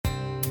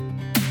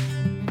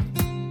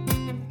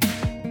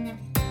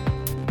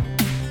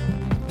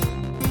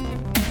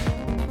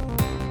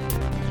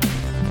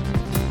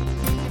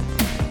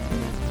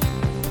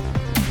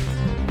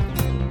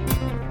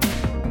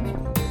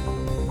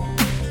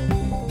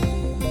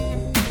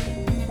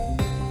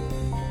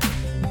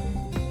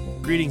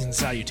Greetings and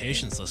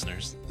salutations,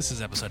 listeners. This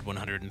is episode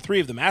 103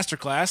 of the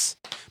Masterclass.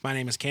 My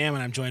name is Cam,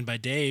 and I'm joined by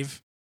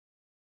Dave.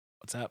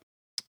 What's up?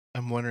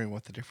 I'm wondering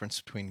what the difference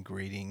between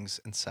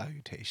greetings and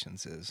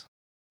salutations is.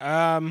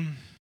 I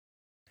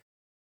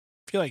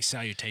feel like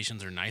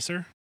salutations are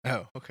nicer.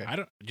 Oh, okay. I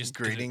don't just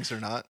Greetings or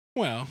not?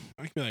 Well,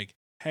 I could be like,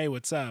 "Hey,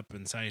 what's up?"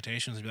 and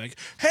salutations would be like,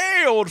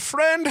 "Hey, old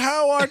friend,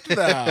 how art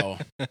thou?"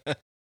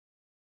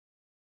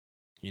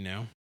 You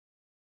know,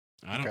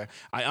 I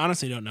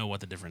honestly don't know what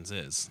the difference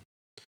is,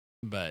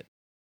 but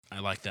I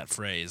like that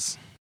phrase.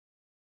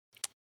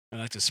 I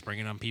like to spring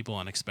it on people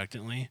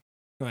unexpectedly.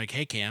 They're like,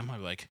 "Hey, Cam,"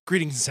 I'm like,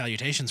 "Greetings and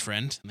salutations,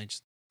 friend," and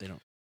they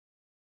don't.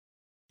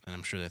 And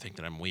I'm sure they think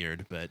that I'm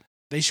weird, but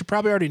they should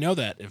probably already know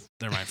that if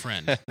they're my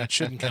friend. That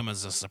shouldn't come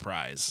as a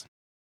surprise.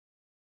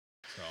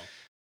 So,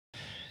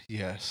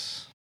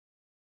 Yes.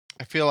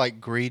 I feel like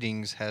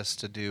greetings has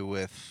to do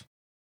with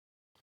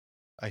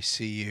I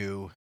see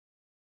you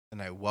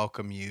and I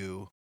welcome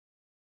you.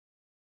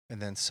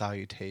 And then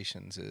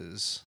salutations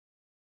is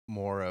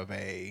more of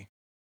a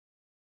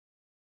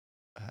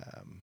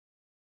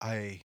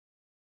I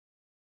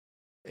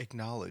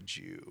acknowledge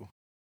you.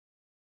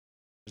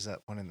 Is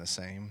that one and the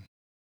same?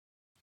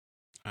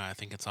 I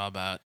think it's all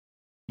about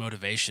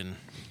motivation.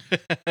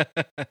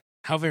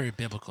 How very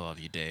biblical of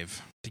you,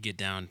 Dave, to get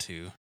down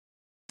to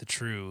the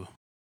true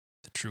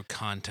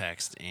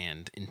context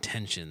and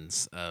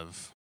intentions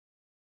of,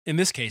 in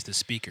this case, the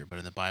speaker, but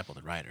in the Bible,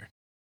 the writer.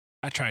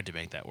 I tried to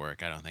make that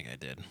work. I don't think I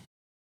did.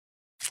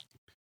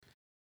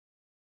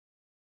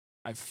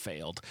 I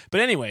failed.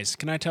 But anyways,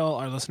 can I tell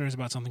our listeners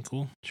about something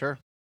cool? Sure.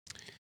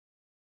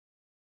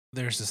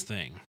 There's this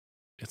thing.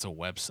 It's a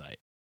website.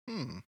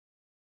 Hmm.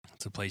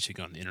 It's a place you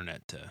go on the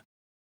internet to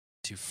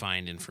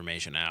find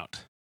information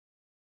out.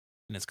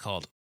 And it's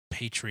called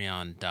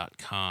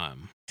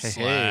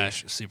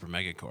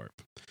patreon.com/SuperMegaCorp.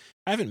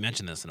 I haven't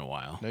mentioned this in a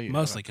while. No, you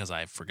mostly because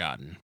I've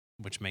forgotten,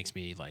 which makes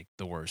me like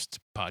the worst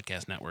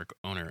podcast network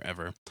owner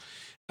ever.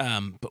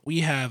 But we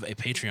have a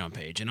Patreon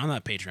page, and on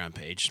that Patreon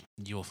page,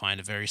 you will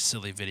find a very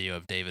silly video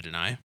of David and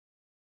I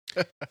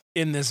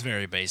in this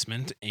very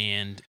basement,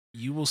 and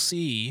you will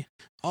see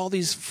all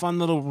these fun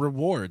little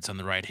rewards on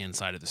the right-hand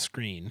side of the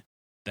screen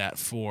that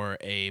for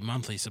a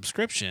monthly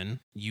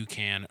subscription, you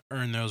can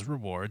earn those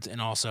rewards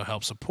and also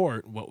help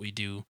support what we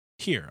do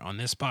here on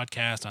this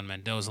podcast, on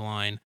Mendoza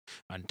Line,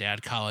 on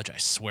Dad College. I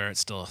swear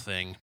it's still a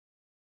thing.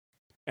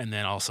 And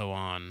then also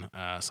on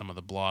some of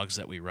the blogs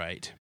that we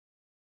write.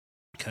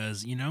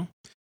 Because,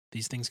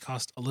 these things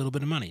cost a little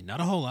bit of money. Not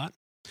a whole lot.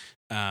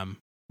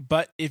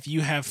 But if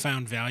you have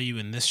found value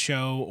in this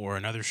show or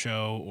another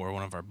show or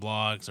one of our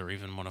blogs or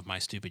even one of my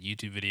stupid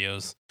YouTube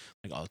videos,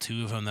 like all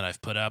two of them that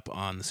I've put up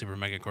on the Super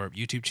Mega Corp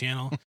YouTube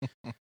channel,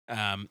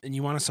 and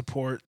you want to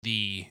support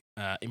the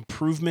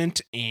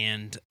improvement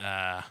and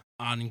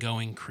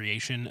ongoing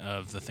creation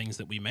of the things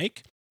that we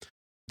make,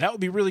 that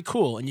would be really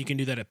cool. And you can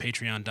do that at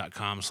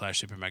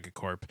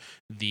patreon.com/SuperMegaCorp.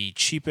 The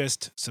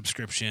cheapest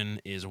subscription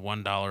is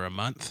 $1 a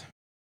month.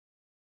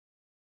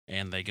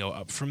 And they go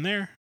up from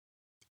there.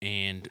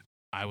 And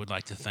I would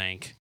like to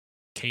thank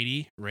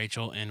Katie,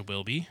 Rachel, and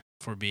Wilby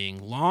for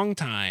being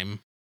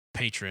longtime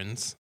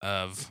patrons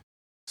of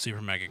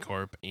Super Mega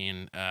Corp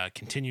and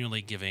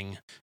continually giving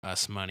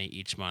us money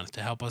each month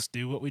to help us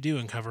do what we do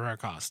and cover our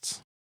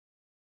costs.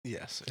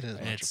 Yes, it is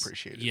much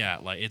appreciated. Yeah,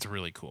 like it's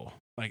really cool.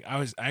 Like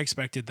I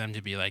expected them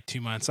to be like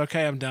 2 months.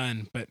 Okay, I'm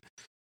done. But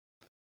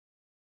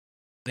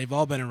they've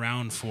all been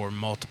around for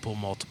multiple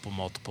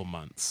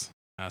months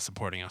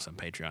supporting us on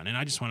Patreon. And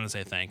I just wanted to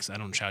say thanks. I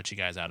don't shout you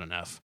guys out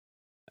enough.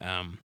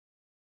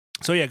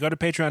 So yeah, go to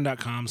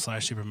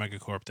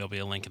patreon.com/SuperMegaCorp. There'll be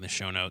a link in the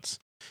show notes,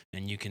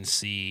 and you can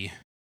see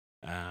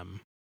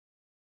the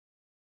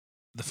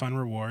fun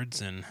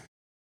rewards. And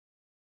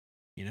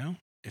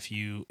if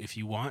you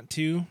want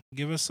to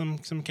give us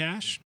some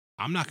cash,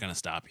 I'm not going to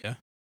stop you.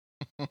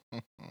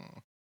 In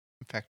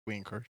fact, we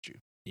encourage you.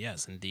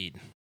 Yes,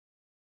 indeed.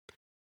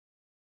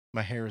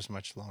 My hair is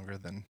much longer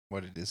than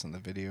what it is in the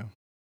video.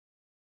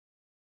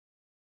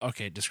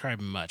 Okay, describe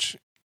much.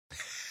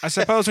 I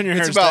suppose when your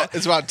hair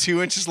it's about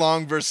 2 inches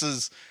long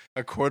versus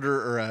a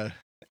quarter or a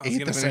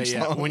eighth of an inch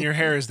long. When your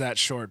hair is that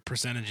short,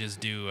 percentages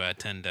do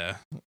tend to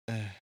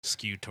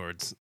skew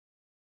towards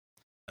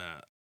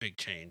big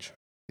change.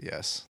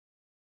 Yes.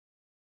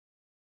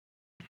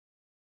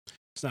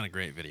 It's not a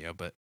great video,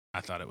 but I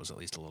thought it was at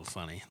least a little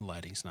funny. The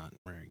lighting's not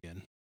very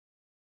good.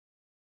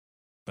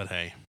 But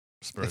hey,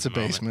 it's a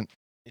basement.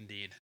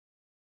 Indeed.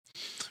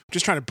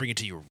 Just trying to bring it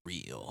to you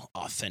real,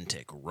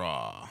 authentic,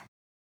 raw.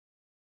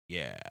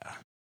 Yeah.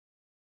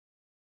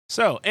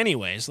 So,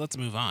 anyways, let's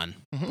move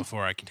on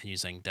before I continue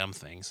saying dumb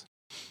things.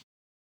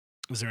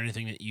 Is there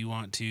anything that you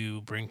want to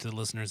bring to the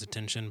listeners'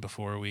 attention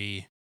before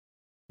we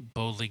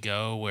boldly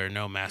go where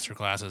no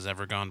masterclass has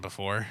ever gone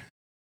before?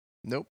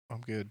 Nope,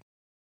 I'm good.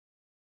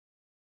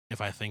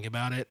 If I think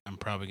about it, I'm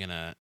probably going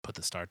to put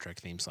the Star Trek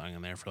theme song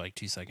in there for like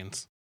 2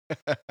 seconds.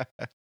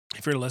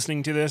 If you're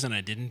listening to this and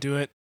I didn't do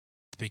it,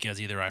 it's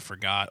because either I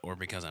forgot or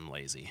because I'm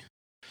lazy.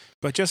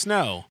 But just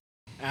know,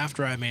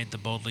 after I made the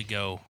Boldly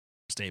Go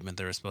statement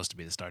there was supposed to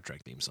be the Star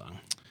Trek theme song.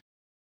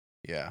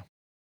 Yeah.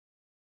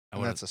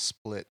 And that's a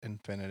split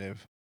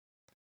infinitive.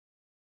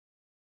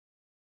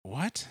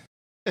 What?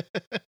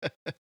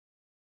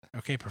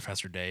 Okay,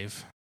 Professor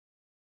Dave.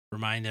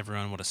 Remind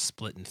everyone what a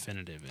split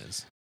infinitive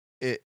is.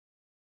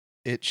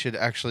 It should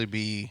actually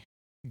be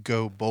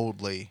go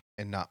boldly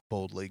and not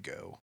boldly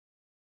go.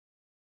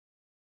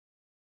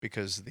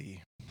 Because the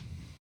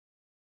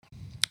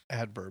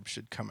adverb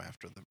should come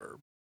after the verb.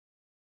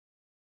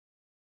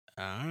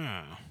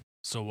 Ah.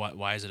 So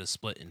why is it a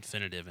split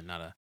infinitive and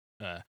not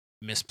a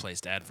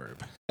misplaced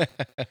adverb?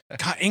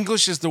 God,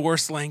 English is the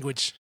worst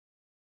language.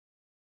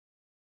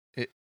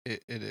 It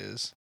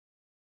is.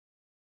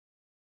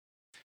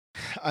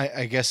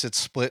 I guess it's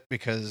split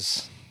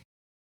because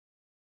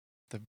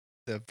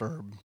the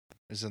verb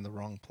is in the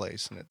wrong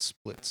place and it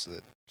splits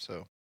it.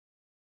 So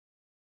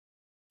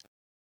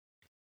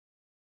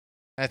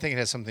I think it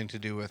has something to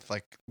do with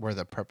like where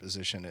the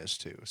preposition is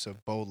too. So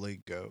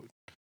boldly go.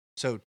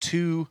 So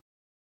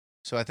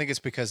I think it's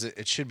because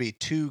it should be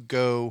to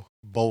go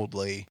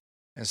boldly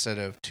instead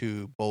of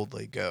to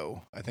boldly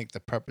go. I think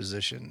the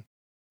preposition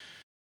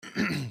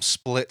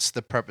splits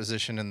the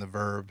preposition and the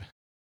verb,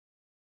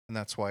 and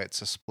that's why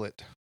it's a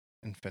split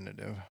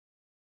infinitive.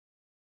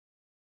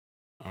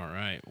 All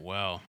right.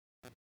 Well,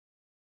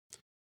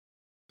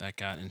 that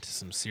got into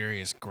some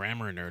serious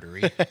grammar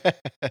nerdery.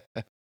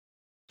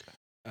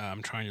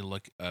 I'm trying to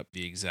look up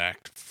the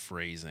exact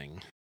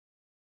phrasing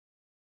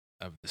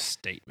of the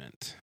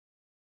statement.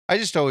 I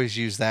just always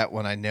use that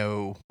when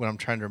I'm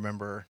trying to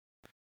remember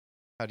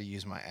how to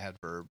use my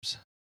adverbs.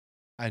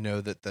 I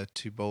know that the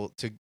to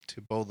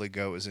boldly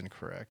go is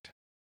incorrect.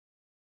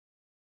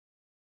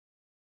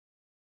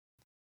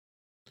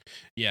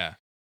 Yeah.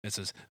 It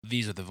says,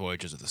 these are the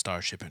voyages of the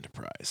Starship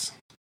Enterprise.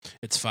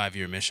 Its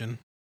 5-year mission: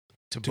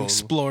 to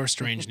explore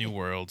strange new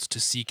worlds, to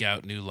seek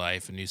out new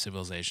life and new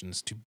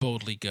civilizations, to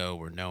boldly go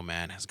where no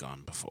man has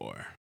gone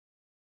before.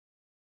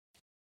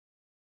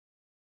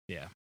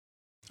 Yeah.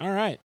 All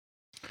right.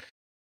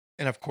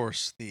 And of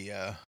course, the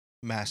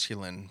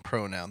masculine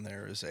pronoun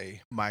there is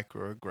a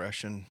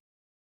microaggression.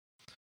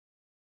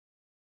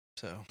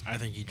 So I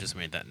think you just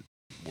made that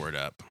word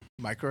up.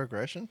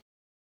 Microaggression?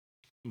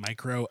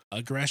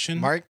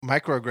 Microaggression?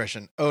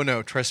 Microaggression. Oh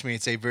no, trust me,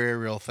 it's a very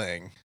real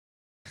thing.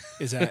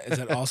 Is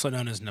that also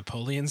known as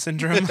Napoleon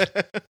syndrome?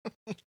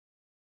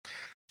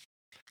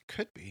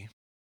 Could be,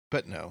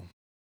 but no.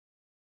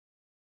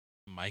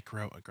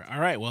 Microaggression. All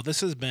right. Well,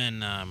 this has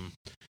been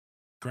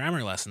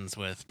grammar lessons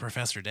with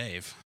Professor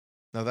Dave.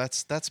 No,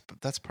 that's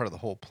part of the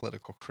whole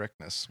political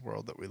correctness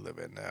world that we live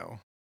in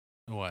now.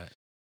 What?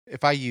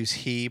 If I use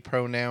he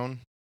pronoun,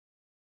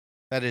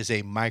 that is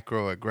a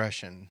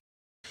microaggression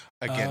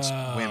against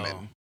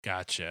women.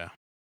 Gotcha.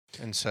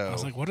 And so I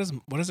was like, what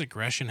does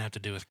aggression have to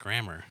do with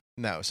grammar?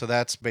 No, so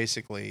that's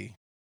basically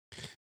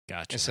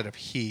gotcha. Instead of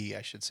he,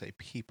 I should say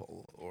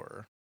people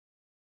or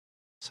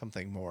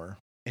something more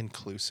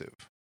inclusive.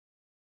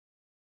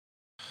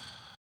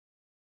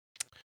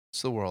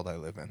 It's the world I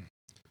live in.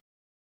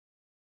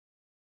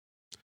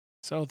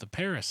 So the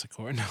Paris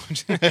Accord.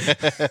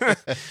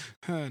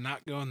 No,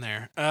 not going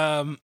there.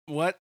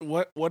 What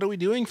are we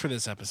doing for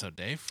this episode,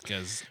 Dave?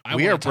 Because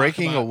we are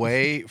breaking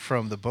away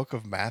from the book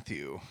of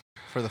Matthew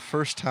for the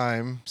first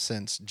time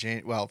since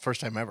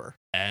first time ever.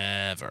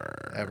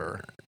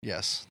 Ever.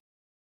 Yes.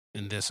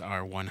 In this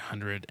our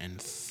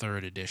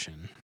 103rd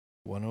edition.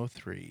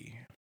 103.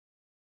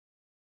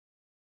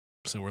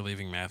 So we're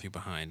leaving Matthew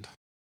behind.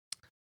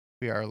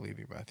 We are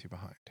leaving Matthew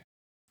behind.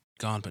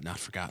 Gone but not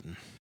forgotten.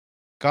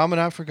 Gone but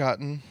not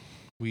forgotten.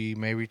 We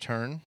may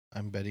return.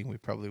 I'm betting we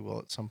probably will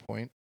at some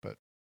point, but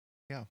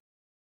yeah.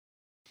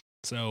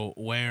 So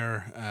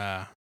where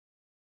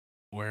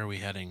are we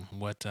heading?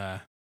 What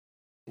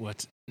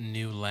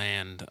new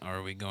land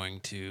are we going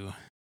to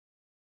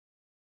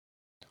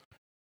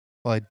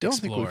Well, I don't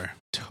explore? think we've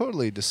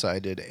totally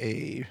decided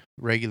a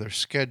regular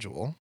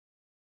schedule.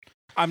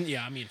 I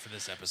mean for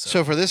this episode.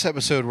 So for this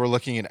episode, we're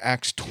looking at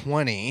Acts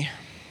 20.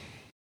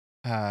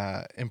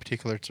 In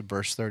particular, to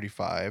verse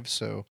 35.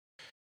 So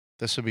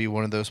this would be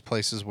one of those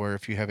places where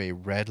if you have a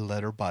red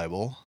letter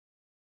Bible,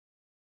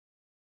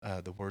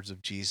 the words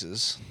of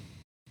Jesus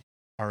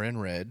are in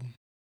red.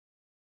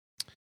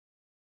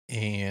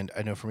 And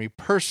I know for me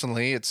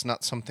personally, it's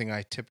not something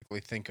I typically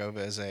think of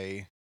as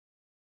a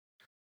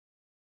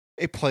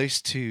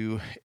place to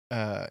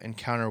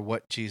encounter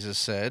what Jesus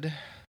said,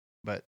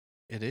 but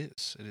it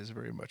is. It is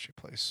very much a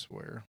place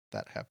where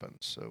that happens.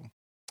 So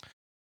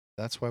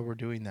that's why we're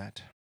doing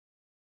that.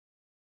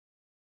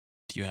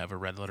 Do you have a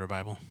red letter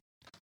Bible?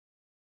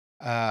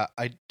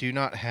 I do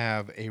not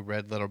have a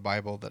red letter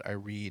Bible that I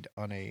read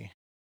on a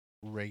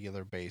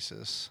regular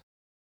basis,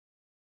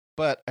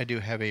 but I do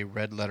have a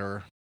red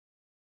letter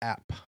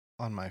app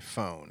on my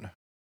phone.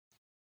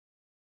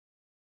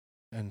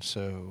 And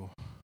so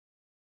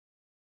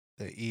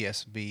the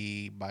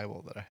ESV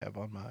Bible that I have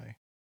on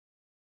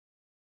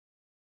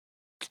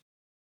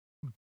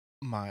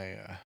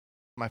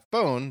my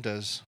phone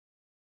does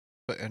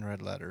put in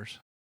red letters.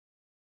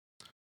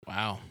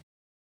 Wow.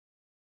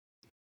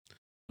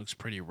 Looks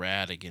pretty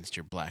rad against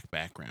your black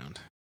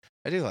background.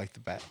 I do like the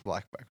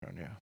black background,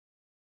 yeah.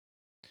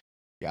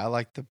 Yeah, I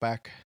like the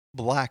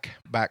black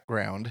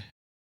background.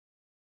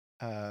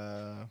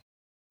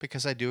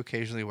 Because I do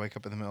occasionally wake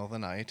up in the middle of the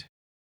night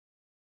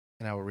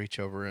and I will reach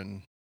over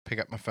and pick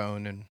up my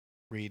phone and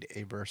read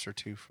a verse or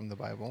two from the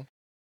Bible.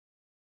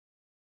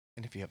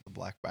 And if you have the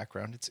black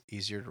background, it's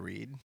easier to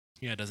read.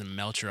 Yeah, it doesn't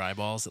melt your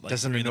eyeballs at like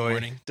 3 in the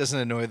morning. Doesn't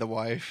annoy the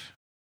wife.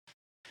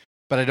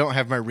 But I don't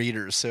have my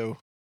readers, so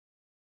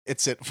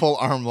it's at full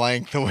arm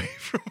length away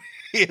from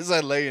me as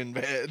I lay in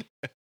bed.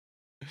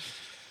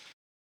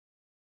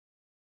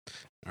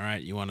 All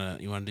right, you wanna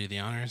do the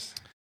honors?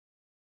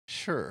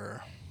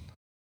 Sure.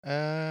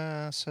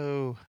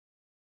 So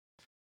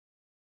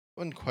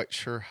wasn't quite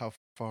sure how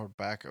far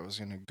back I was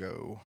gonna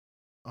go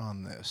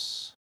on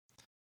this.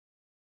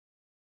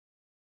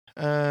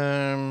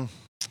 I'm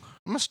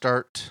gonna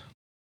start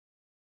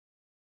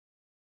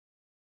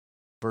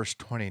verse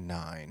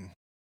 29.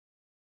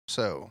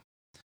 So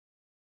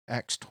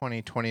Acts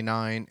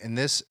 20:29, and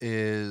this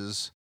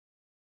is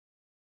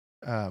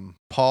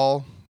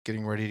Paul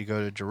getting ready to go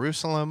to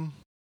Jerusalem.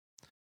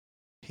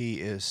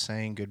 He is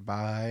saying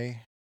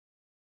goodbye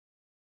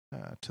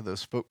to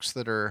those folks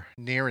that are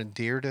near and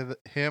dear to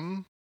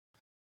him,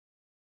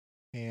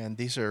 and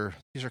these are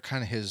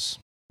kind of his,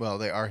 well,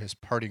 they are his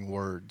parting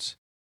words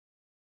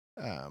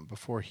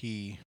before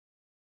he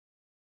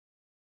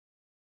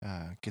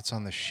gets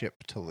on the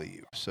ship to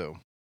leave. So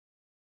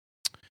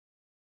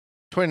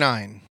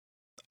 29.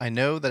 I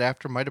know that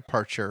after my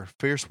departure,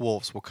 fierce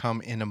wolves will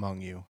come in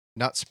among you,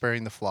 not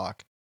sparing the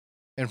flock.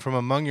 And from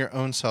among your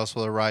own selves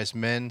will arise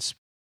men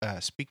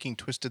speaking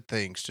twisted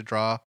things to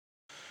draw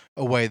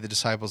away the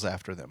disciples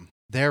after them.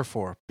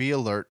 Therefore, be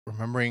alert,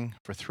 remembering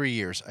for 3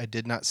 years I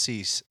did not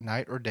cease,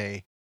 night or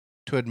day,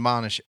 to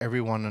admonish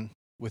everyone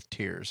with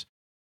tears.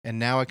 And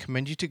now I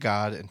commend you to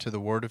God and to the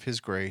word of his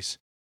grace,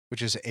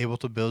 which is able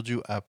to build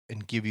you up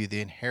and give you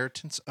the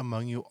inheritance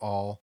among you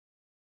all,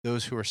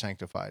 those who are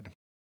sanctified.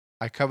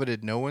 I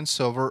coveted no one's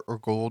silver or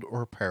gold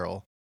or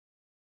apparel.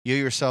 You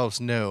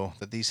yourselves know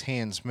that these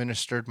hands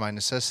ministered my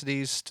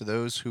necessities to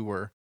those who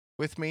were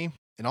with me.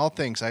 In all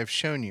things I have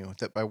shown you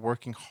that by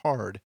working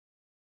hard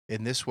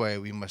in this way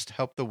we must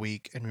help the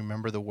weak and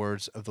remember the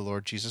words of the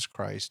Lord Jesus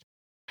Christ,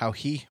 how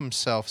he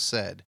himself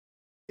said,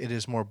 it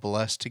is more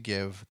blessed to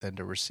give than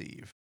to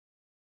receive.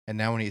 And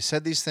now when he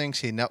said these things,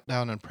 he knelt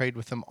down and prayed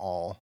with them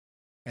all.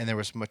 And there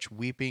was much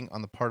weeping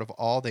on the part of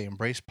all. They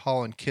embraced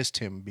Paul and kissed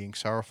him, being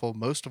sorrowful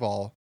most of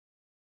all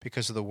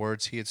because of the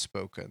words he had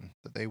spoken,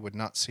 that they would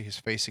not see his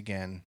face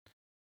again.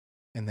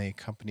 And they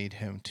accompanied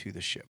him to the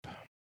ship.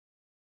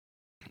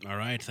 All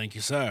right, thank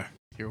you, sir.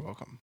 You're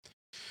welcome.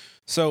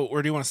 So,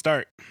 where do you want to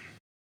start?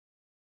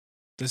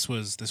 This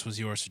was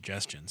your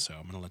suggestion, so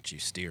I'm going to let you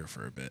steer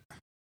for a bit.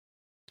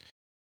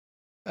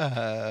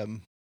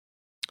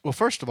 Well,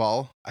 first of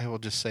all, I will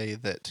just say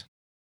that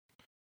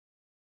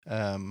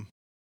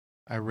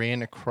I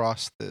ran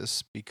across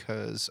this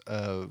because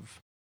of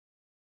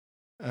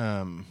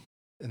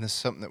and this is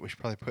something that we should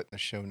probably put in the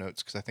show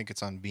notes because I think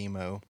it's on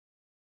Vimeo.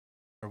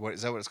 Or what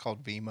is that what it's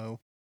called? Vimeo?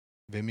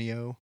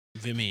 Vimeo,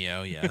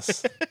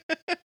 yes.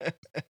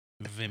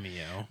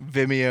 Vimeo.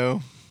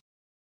 Vimeo.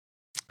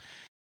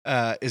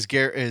 Is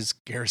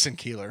Garrison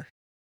Keillor.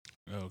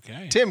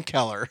 Okay. Tim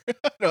Keller.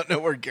 I don't know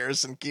where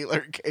Garrison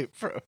Keillor came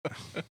from.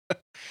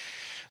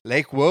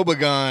 Lake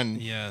Wobegon.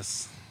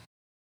 Yes.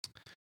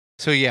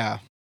 So yeah,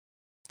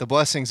 the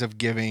blessings of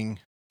giving,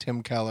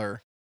 Tim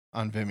Keller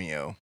on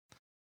Vimeo.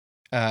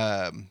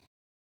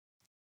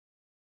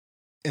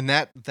 In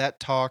that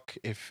talk,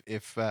 if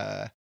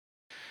at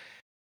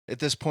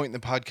this point in the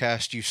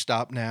podcast you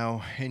stop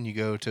now and you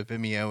go to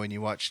Vimeo and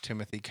you watch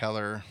Timothy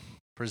Keller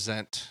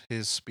present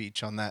his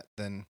speech on that,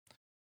 then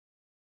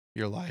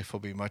your life will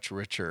be much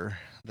richer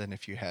than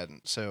if you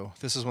hadn't. So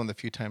this is one of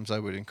the few times I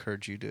would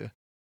encourage you to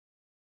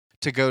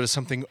go to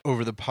something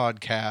over the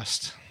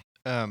podcast.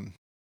 Because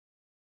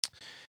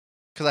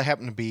I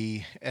happen to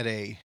be at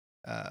a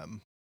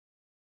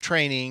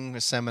training,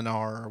 a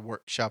seminar, a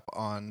workshop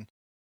on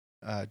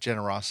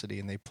generosity,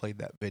 and they played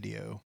that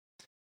video.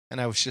 And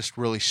I was just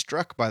really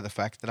struck by the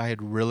fact that I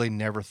had really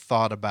never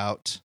thought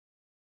about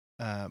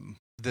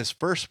this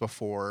verse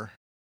before.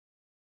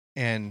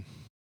 And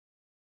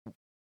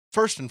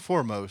first and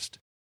foremost,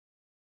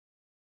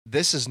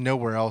 this is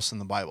nowhere else in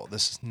the Bible.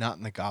 This is not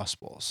in the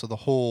gospel. So the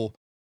whole,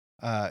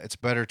 it's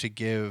better to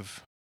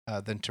give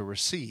than to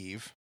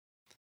receive,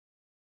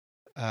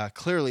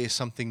 clearly is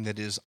something that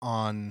is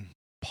on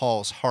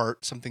Paul's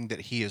heart, something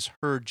that he has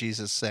heard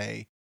Jesus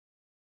say,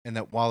 and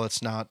that while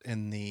it's not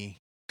in the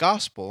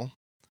gospel,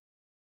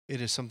 it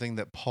is something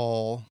that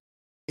Paul,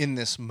 in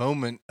this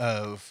moment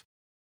of,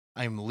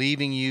 I'm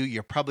leaving you,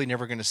 you're probably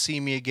never going to see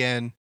me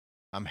again,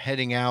 I'm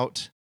heading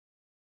out,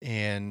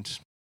 and,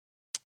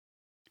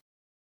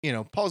 you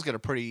know, Paul's got a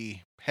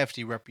pretty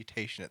hefty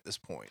reputation at this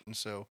point, and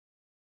so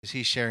as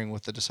he's sharing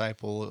with the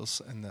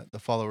disciples and the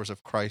followers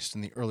of Christ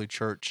in the early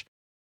church,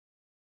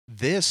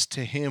 this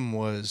to him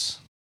was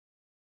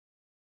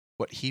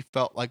what he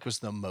felt like was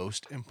the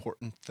most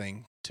important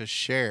thing to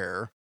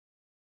share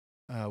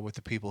with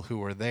the people who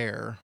were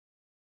there,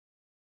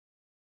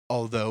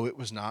 although it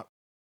was not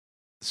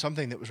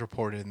something that was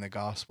reported in the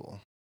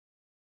gospel.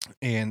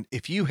 And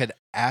if you had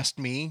asked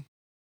me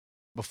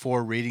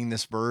before reading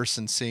this verse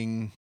and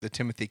seeing the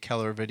Timothy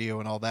Keller video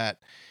and all that,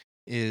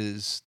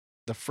 is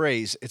the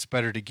phrase, it's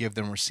better to give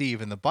than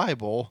receive in the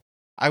Bible,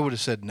 I would have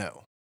said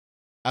no.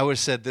 I would have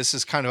said this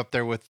is kind of up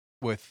there with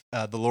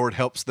the Lord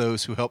helps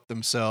those who help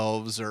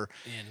themselves, or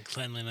And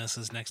cleanliness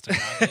is next to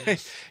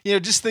godliness.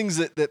 just things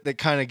that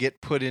kind of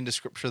get put into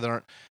Scripture that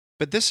aren't.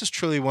 But this is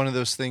truly one of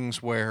those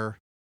things where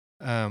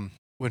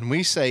when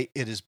we say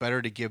it is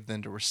better to give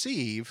than to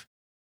receive,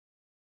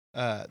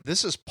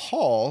 this is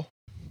Paul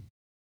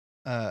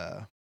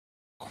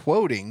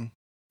quoting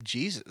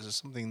Jesus. It's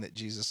something that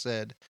Jesus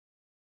said,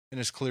 and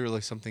it's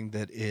clearly something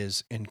that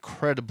is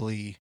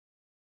incredibly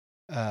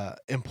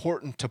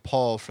important to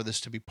Paul for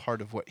this to be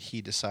part of what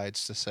he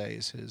decides to say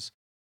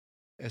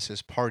as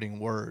his parting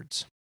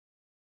words.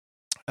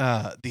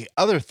 The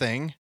other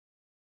thing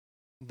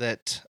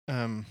that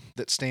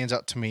stands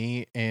out to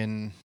me,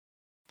 and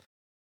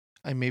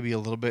I may be a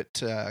little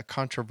bit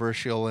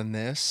controversial in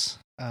this,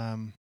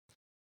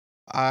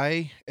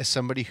 I, as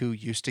somebody who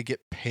used to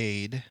get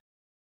paid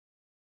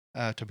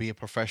to be a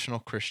professional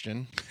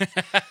Christian,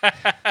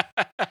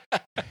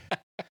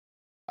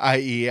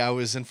 i.e., I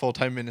was in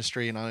full-time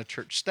ministry and on a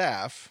church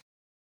staff,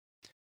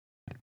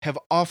 have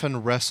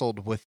often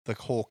wrestled with the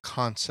whole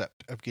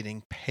concept of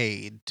getting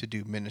paid to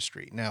do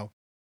ministry. Now,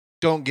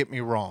 don't get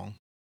me wrong.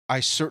 I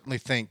certainly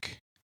think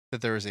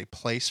that there is a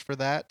place for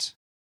that,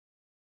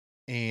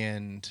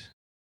 and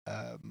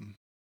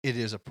it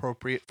is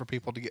appropriate for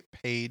people to get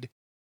paid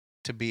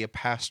to be a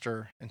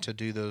pastor and to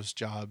do those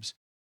jobs.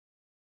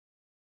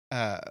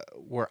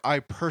 Where I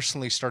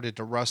personally started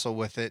to wrestle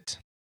with it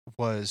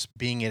was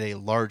being at a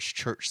large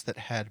church that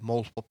had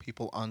multiple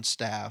people on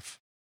staff,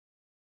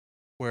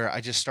 where I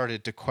just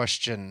started to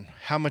question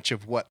how much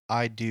of what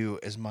I do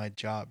as my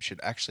job should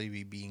actually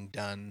be being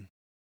done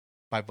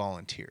by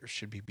volunteers,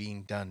 should be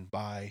being done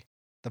by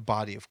the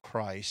body of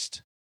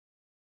Christ,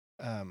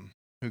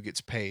 who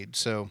gets paid.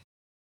 So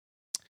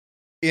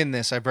in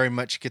this, I very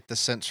much get the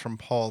sense from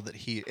Paul that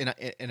he,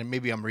 and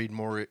maybe I'm reading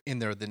more in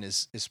there than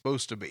is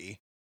supposed to be,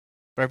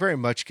 but I very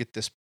much get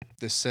this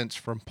sense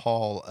from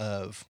Paul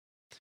of,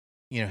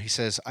 he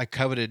says, I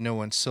coveted no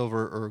one's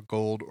silver or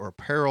gold or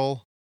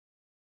apparel.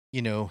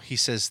 He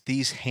says,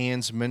 these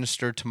hands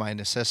ministered to my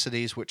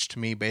necessities, which to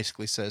me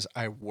basically says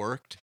I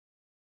worked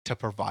to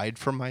provide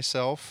for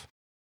myself.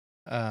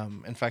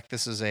 In fact,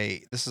 this is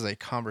a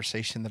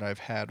conversation that I've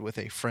had with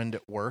a friend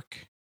at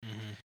work,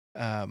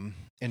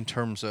 in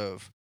terms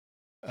of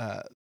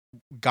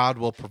God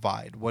will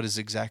provide. What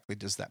exactly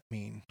does that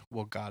mean?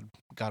 Well, God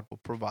will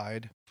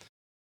provide.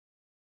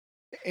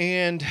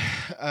 And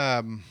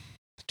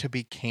to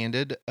be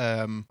candid,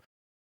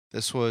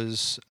 this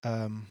was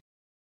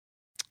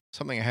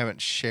something I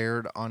haven't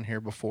shared on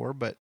here before,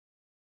 but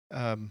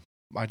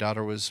my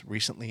daughter was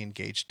recently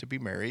engaged to be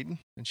married,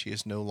 and she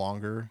is no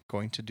longer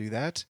going to do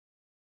that.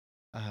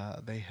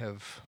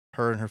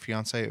 Her and her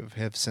fiance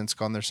have since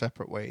gone their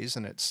separate ways,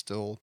 and it's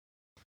still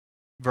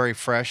very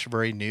fresh,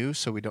 very new,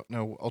 so we don't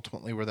know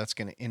ultimately where that's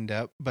going to end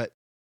up. But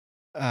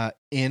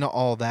in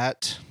all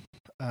that,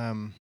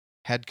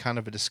 had kind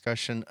of a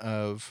discussion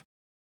of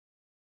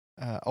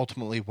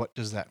ultimately what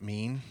does that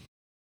mean,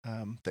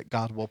 that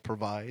God will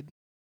provide.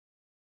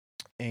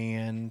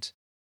 And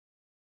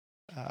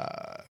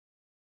I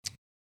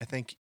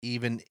think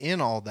even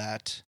in all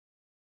that,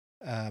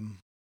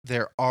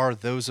 there are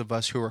those of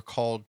us who are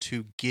called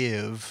to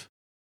give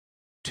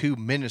to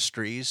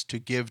ministries, to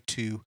give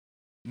to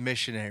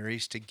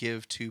missionaries, to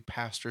give to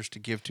pastors, to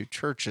give to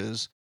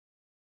churches,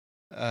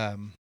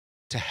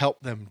 to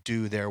help them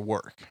do their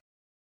work.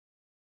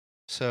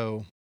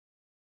 So,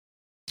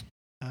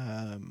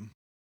 I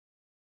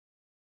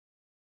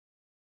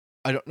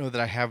don't know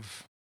that I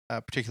have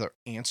a particular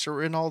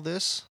answer in all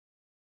this,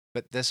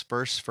 but this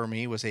verse for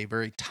me was a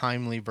very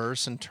timely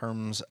verse in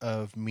terms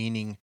of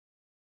meaning.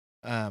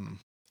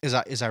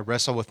 As I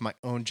wrestle with my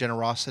own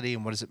generosity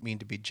and what does it mean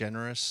to be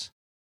generous,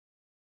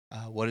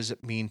 what does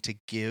it mean to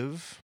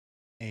give,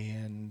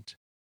 and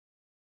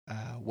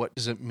what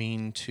does it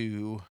mean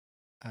to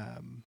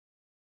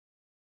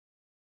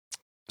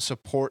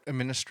support a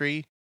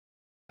ministry?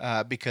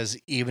 Because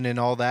even in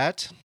all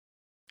that,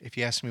 if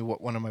you ask me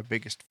what one of my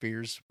biggest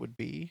fears would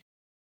be,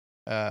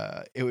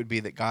 it would be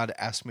that God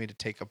asked me to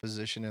take a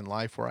position in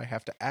life where I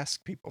have to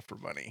ask people for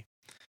money,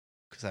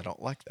 because I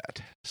don't like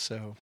that.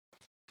 So,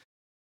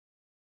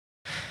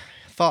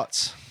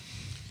 thoughts?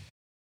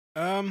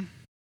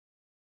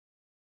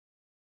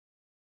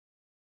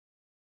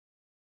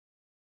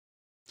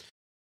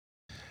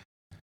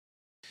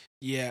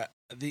 Yeah,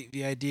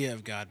 the idea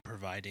of God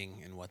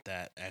providing and what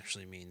that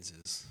actually means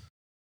is,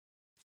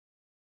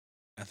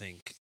 I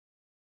think,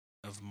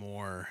 of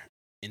more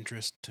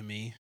interest to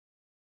me.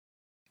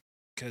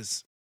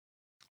 Because,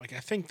 I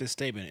think this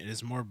statement, it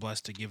is more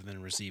blessed to give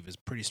than receive, is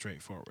pretty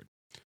straightforward.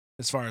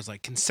 As far as,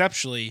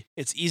 conceptually,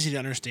 it's easy to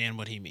understand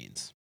what he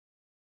means.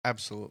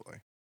 Absolutely.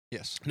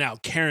 Yes. Now,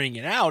 carrying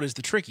it out is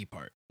the tricky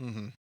part.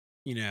 Mm-hmm.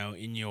 You know,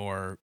 in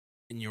your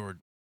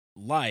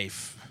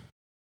life,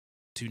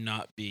 to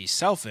not be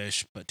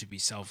selfish, but to be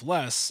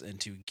selfless and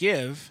to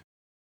give,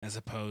 as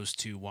opposed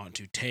to want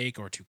to take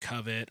or to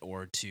covet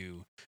or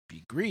to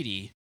be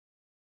greedy.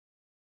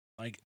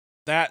 Like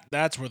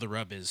that's where the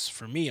rub is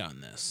for me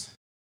on this.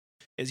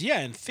 Is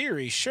in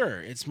theory,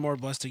 sure, it's more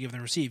blessed to give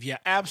than receive. Yeah,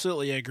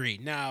 absolutely agree.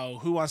 Now,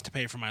 who wants to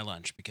pay for my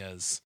lunch?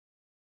 Because,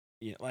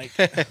 like,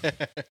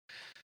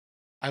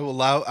 I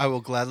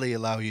will gladly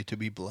allow you to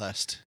be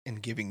blessed in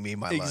giving me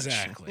my lunch.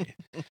 Exactly.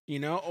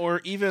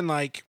 Or even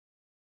like,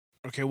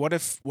 okay, what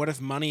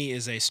if money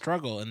is a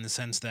struggle in the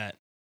sense that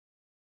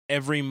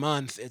every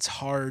month it's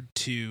hard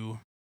to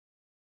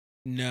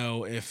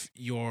know if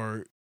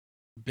your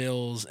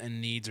bills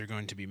and needs are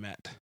going to be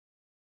met.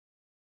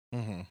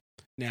 Mm-hmm.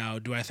 Now,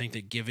 do I think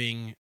that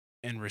giving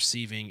and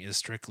receiving is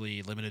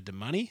strictly limited to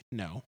money?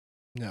 No.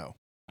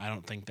 I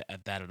don't think that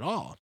at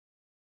all.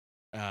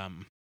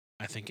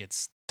 I think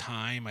it's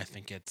time. I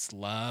think it's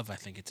love. I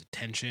think it's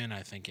attention.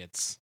 I think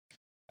it's,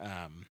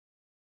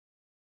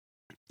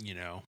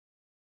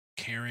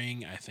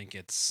 caring. I think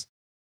it's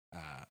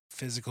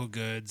physical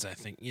goods. I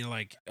think,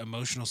 like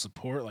emotional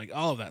support, like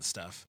all of that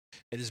stuff.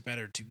 It is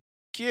better to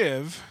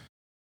give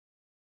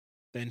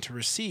than to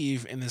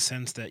receive, in the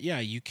sense that,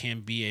 you can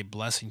be a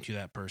blessing to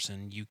that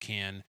person. You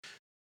can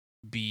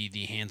be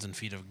the hands and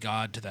feet of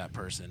God to that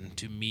person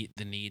to meet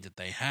the need that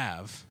they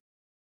have.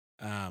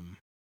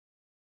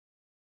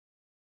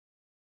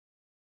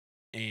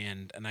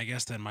 And I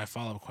guess then my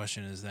follow-up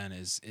question is then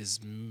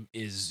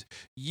is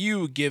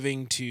you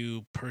giving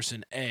to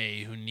person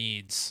A who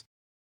needs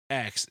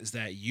X, is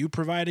that you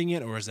providing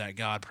it, or is that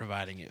God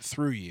providing it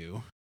through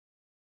you?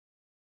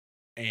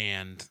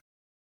 And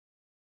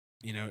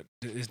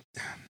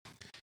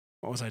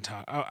what was I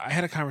talking? I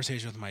had a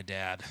conversation with my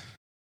dad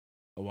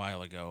a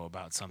while ago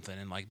about something,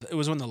 and like it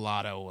was when the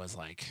lotto was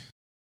like,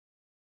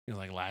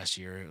 like last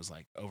year, it was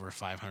like over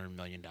 $500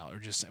 million.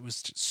 It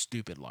was just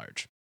stupid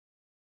large.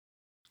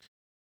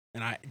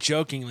 And I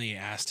jokingly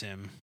asked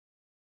him,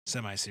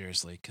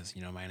 semi-seriously, because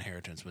my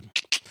inheritance would,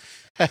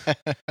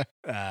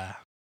 are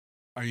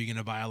you going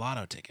to buy a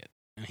lotto ticket?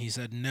 And he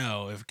said,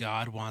 no. If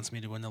God wants me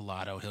to win the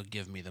lotto, He'll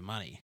give me the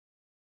money.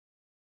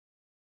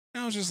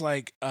 And I was just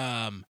like,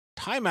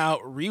 time out,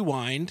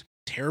 rewind,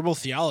 terrible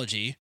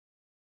theology.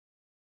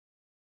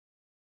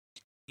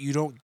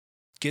 You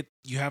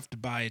have to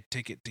buy a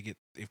ticket to get,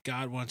 if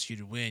God wants you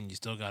to win, you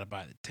still got to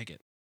buy the ticket.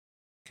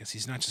 Because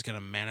He's not just going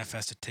to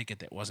manifest a ticket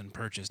that wasn't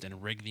purchased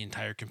and rig the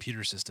entire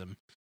computer system.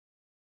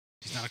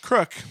 He's not a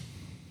crook.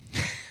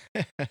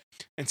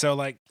 And so,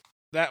 like,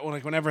 that,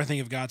 whenever I think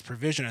of God's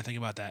provision, I think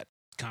about that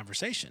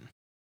conversation.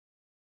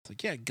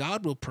 It's like,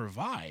 God will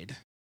provide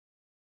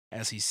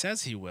as He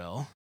says He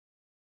will,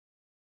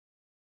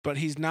 but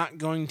He's not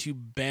going to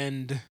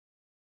bend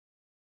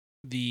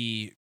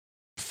the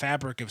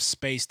fabric of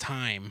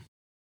space-time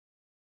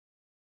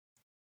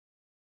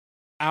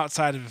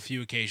outside of a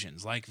few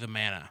occasions, like the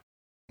manna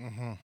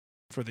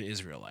for the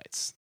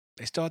Israelites.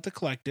 They still had to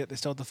collect it. They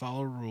still had to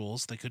follow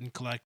rules. They couldn't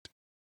collect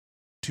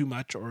too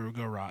much or it would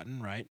go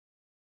rotten, right?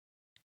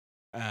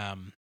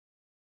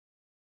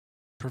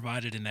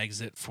 Provided an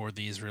exit for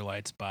the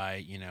Israelites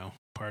by,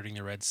 parting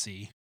the Red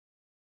Sea.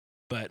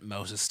 But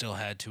Moses still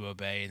had to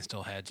obey and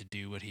still had to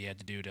do what he had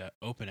to do to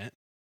open it.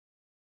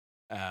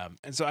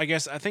 And so I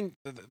think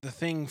the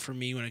thing for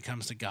me when it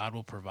comes to God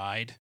will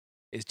provide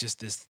is just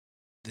this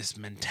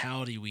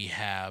mentality we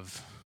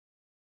have,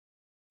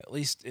 at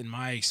least in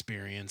my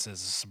experience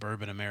as a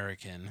suburban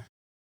American,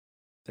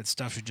 that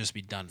stuff should just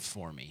be done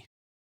for me.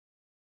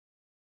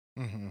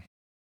 Mm-hmm.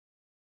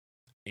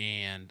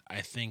 And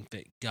I think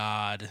that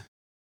God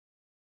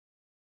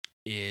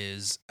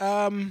is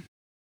a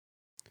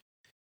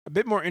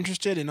bit more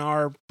interested in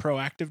our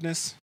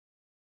proactiveness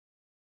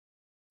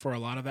for a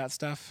lot of that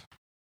stuff.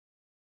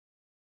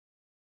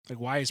 Like,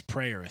 why is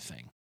prayer a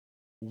thing?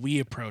 We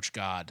approach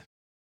God,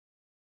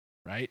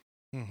 right?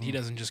 Mm-hmm. He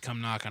doesn't just come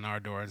knock on our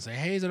door and say,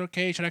 hey, is it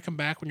okay? Should I come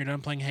back when you're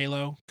done playing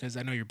Halo? Because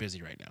I know you're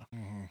busy right now.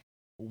 Mm-hmm.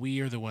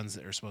 We are the ones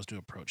that are supposed to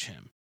approach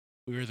Him.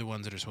 We are the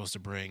ones that are supposed to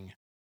bring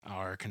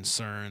our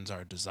concerns,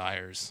 our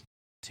desires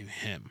to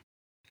Him,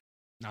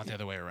 not the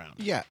other way around.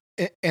 Yeah,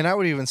 and I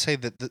would even say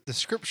that the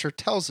scripture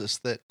tells us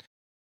that,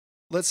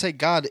 let's say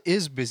God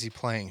is busy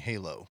playing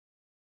Halo.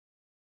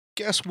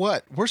 Guess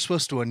what? We're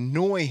supposed to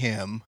annoy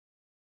Him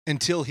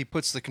until He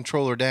puts the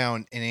controller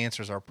down and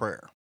answers our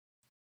prayer.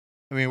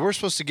 I mean, we're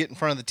supposed to get in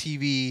front of the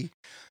TV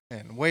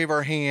and wave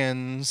our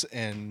hands,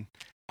 and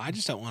I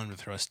just don't want Him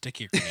to throw a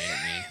sticky grenade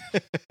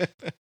at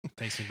me.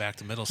 Takes me back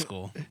to middle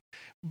school.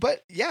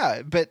 But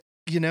I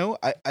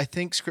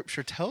think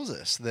scripture tells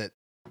us that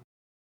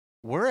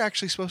we're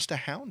actually supposed to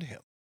hound Him.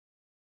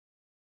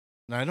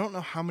 And I don't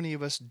know how many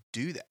of us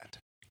do that.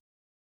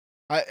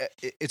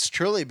 It's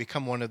truly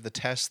become one of the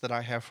tests that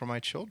I have for my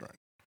children.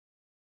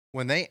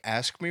 When they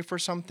ask me for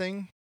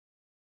something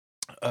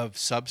of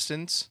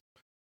substance,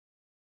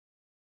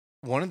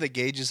 one of the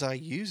gauges I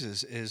use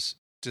is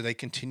do they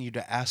continue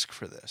to ask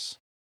for this?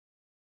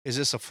 Is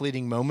this a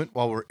fleeting moment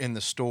while we're in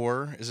the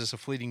store? Is this a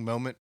fleeting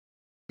moment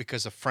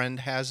because a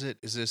friend has it?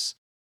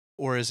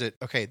 Or is it,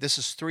 okay, this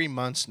is 3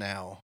 months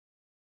now,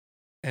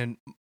 and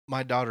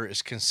my daughter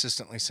is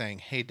consistently saying,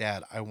 "Hey,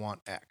 Dad, I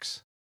want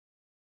X."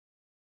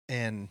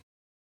 And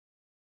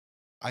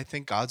I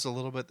think God's a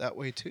little bit that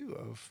way too,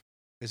 of,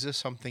 is this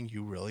something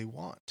you really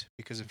want?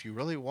 Because if you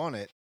really want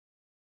it,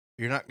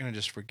 you're not going to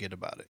just forget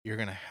about it. You're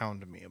going to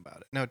hound me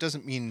about it. Now, it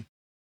doesn't mean,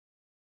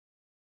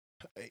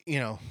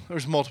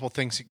 there's multiple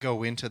things that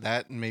go into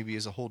that, and maybe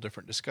is a whole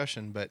different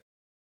discussion, but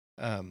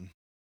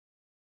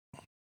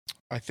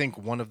I think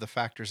one of the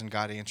factors in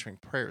God answering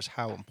prayer is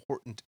how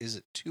important is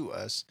it to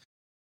us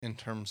in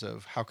terms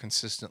of how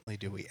consistently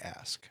do we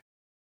ask.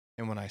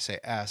 And when I say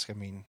ask, I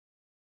mean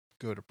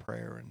go to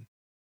prayer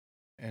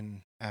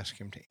and ask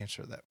him to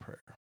answer that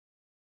prayer.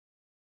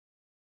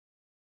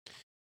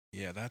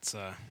 Yeah, that's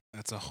a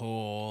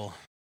whole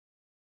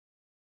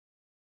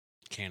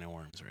can of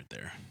worms right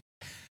there.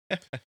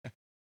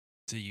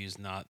 To use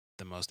not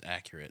the most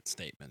accurate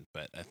statement,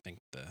 but I think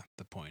the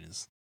point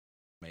is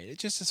made. It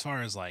just as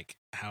far as like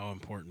how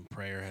important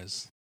prayer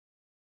has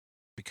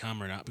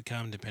become or not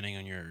become, depending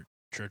on your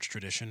church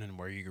tradition and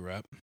where you grew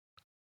up,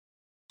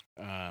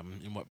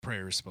 and what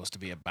prayer is supposed to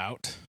be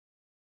about.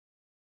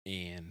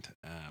 And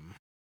I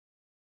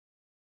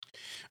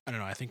don't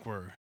know. I think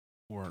we're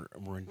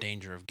in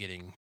danger of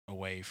getting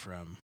away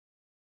from,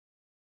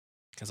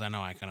 because I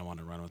know I kind of want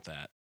to run with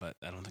that, but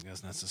I don't think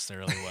that's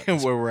necessarily what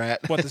where we're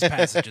at. What this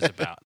passage is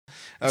about.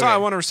 Okay. So I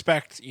want to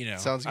respect,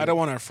 Sounds good. I don't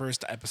want our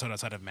first episode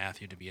outside of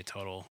Matthew to be a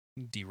total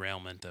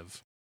derailment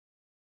of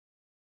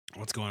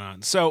what's going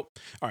on. So,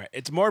 all right,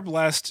 it's more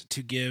blessed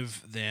to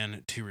give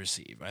than to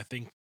receive. I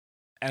think,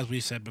 as we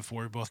said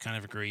before, we both kind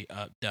of agree.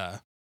 Duh.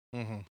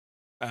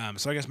 Mm-hmm.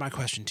 So I guess my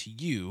question to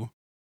you,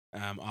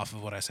 off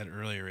of what I said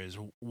earlier, is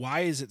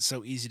why is it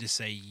so easy to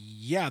say,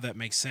 yeah, that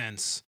makes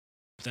sense,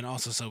 but then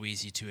also so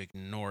easy to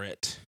ignore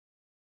it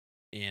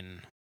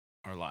in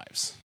our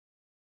lives?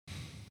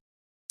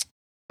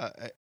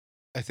 I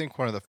think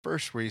one of the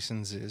first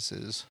reasons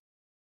is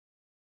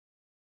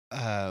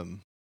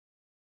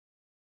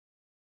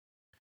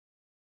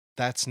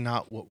that's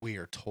not what we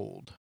are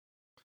told.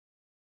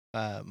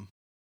 And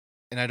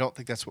I don't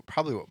think that's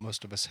probably what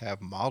most of us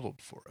have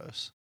modeled for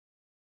us.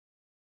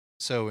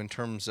 So in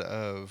terms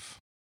of,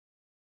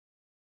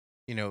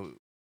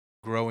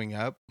 growing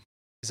up,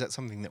 is that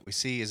something that we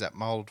see? Is that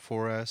modeled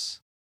for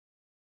us?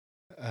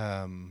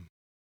 And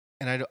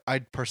I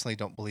personally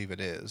don't believe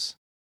it is.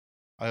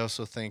 I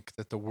also think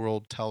that the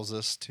world tells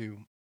us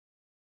to,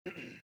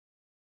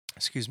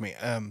 excuse me,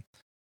 I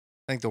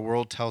think the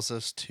world tells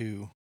us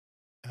to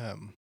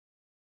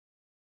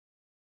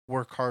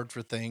work hard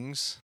for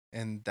things,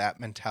 and that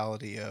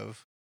mentality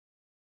of,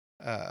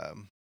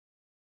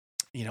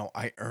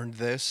 I earned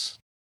this.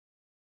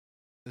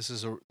 This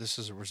is a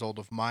result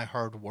of my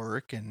hard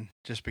work, and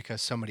just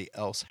because somebody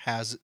else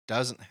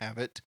doesn't have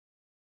it,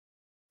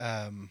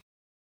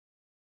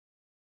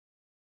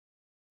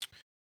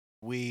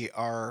 we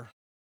are.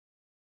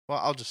 Well,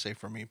 I'll just say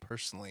for me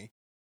personally,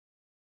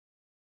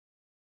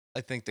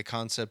 I think the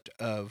concept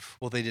of,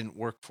 well, they didn't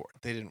work for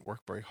it. They didn't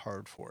work very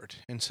hard for it,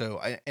 and so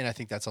I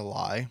think that's a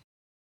lie.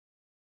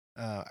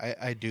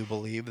 I do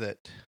believe that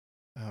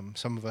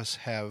some of us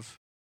have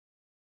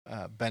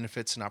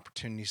benefits and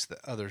opportunities that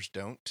others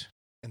don't,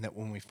 and that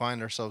when we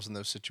find ourselves in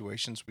those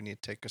situations, we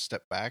need to take a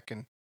step back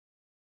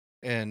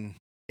and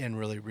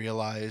really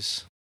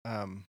realize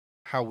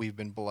how we've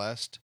been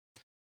blessed.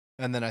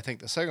 And then I think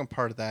the second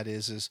part of that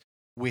is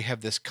we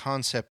have this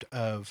concept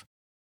of,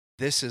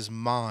 this is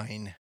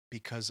mine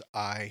because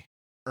I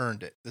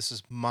earned it. This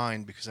is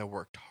mine because I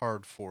worked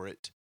hard for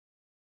it.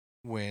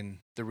 When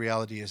the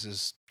reality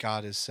is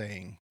God is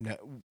saying, no,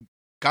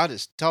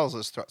 tells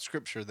us throughout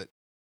Scripture that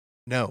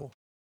no,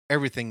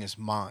 everything is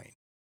mine.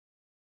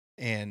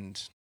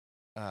 And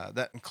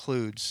that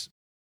includes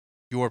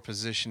your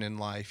position in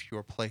life,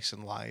 your place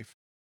in life.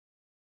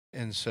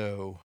 And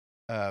so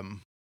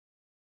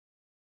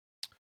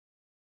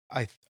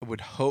I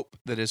would hope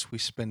that as we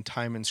spend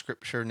time in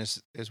Scripture and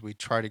as we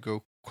try to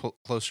go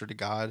closer to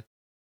God,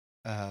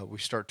 we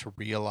start to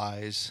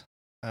realize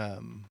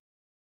that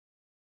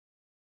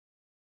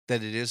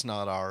it is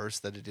not ours,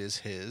 that it is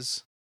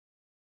His.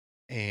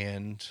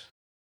 And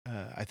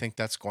I think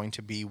that's going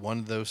to be one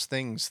of those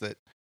things that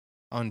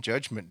on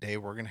Judgment Day,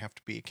 we're going to have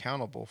to be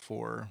accountable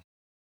for,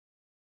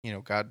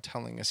 God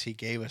telling us He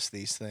gave us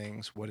these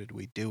things. What did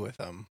we do with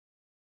them?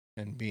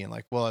 And being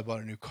like, well, I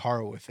bought a new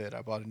car with it.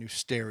 I bought a new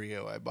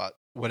stereo. I bought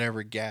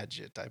whatever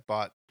gadget. I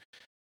bought,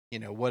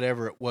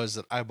 whatever it was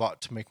that I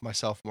bought to make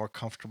myself more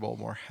comfortable,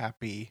 more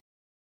happy.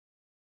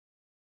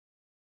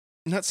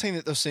 I'm not saying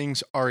that those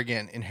things are,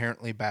 again,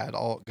 inherently bad.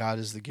 God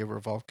is the giver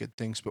of all good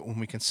things. But when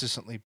we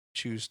consistently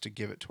choose to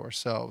give it to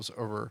ourselves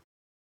over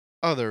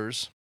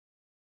others,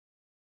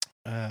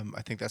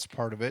 I think that's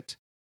part of it.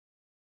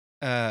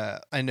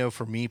 I know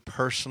for me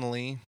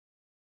personally,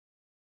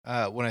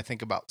 when I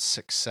think about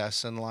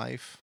success in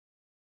life,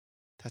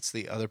 that's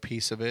the other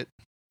piece of it.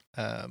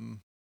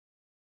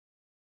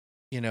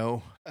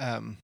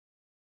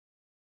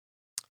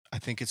 I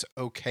think it's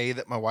okay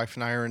that my wife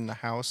and I are in the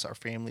house, our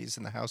family's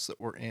in the house that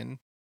we're in.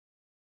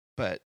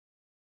 But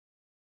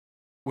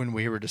when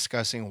we were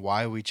discussing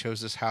why we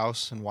chose this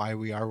house and why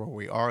we are where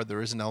we are,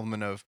 there is an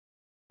element of,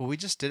 well, we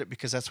just did it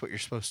because that's what you're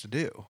supposed to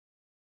do.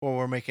 Well,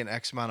 we're making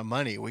X amount of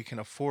money. We can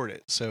afford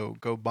it. So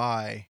go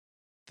buy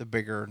the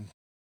bigger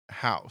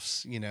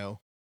house, you know?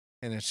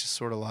 And it's just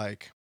sort of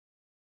like,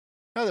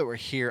 now that we're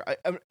here, I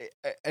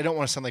don't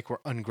want to sound like we're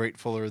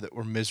ungrateful or that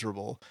we're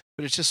miserable,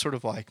 but it's just sort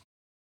of like,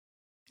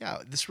 yeah,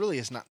 this really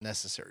is not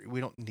necessary.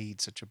 We don't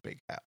need such a big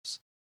house.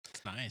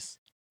 It's nice.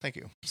 Thank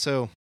you.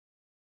 So,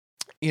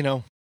 you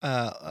know,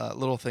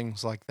 little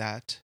things like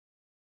that.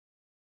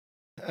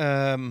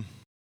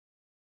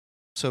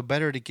 So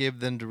better to give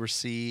than to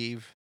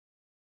receive.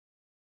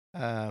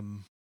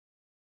 Coming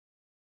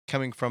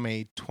from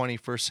a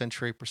 21st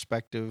century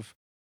perspective,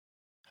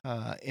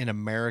 in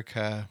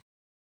America,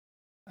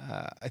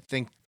 I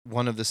think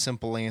one of the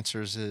simple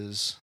answers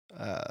is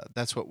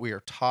that's what we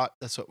are taught.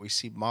 That's what we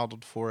see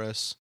modeled for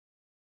us,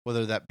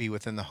 whether that be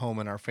within the home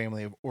and our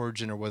family of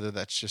origin or whether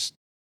that's just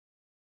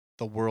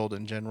the world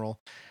in general.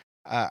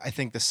 I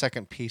think the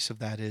second piece of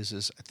that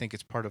is I think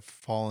it's part of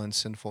fallen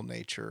sinful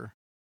nature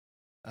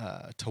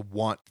to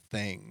want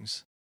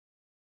things.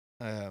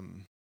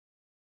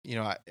 You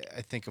know,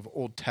 I think of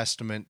Old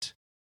Testament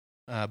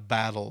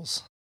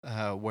battles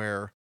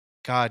where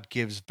God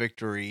gives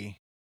victory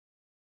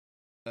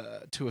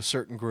to a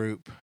certain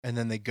group, and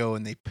then they go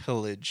and they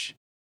pillage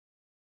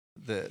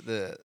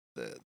the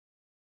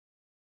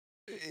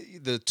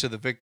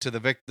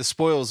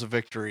spoils of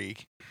victory.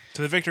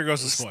 To the victor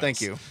goes the spoils.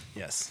 Thank you.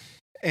 Yes.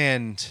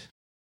 And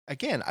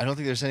again, I don't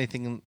think there's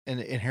anything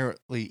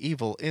inherently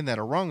evil in that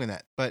or wrong in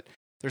that, but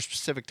there's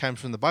specific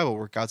times from the Bible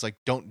where God's like,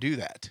 don't do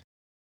that.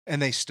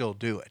 And they still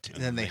do it.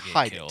 And then they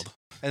hide it.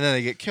 And then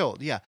they get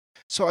killed. Yeah.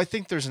 So I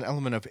think there's an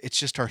element of it's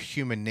just our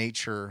human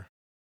nature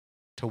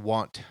to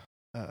want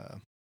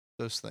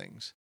those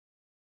things.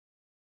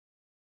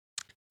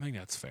 I think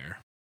that's fair.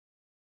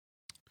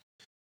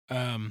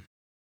 I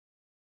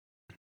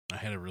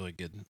had a really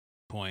good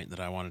point that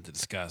I wanted to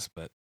discuss,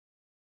 but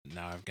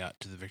now I've got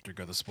to the victor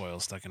go the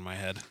spoils stuck in my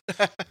head.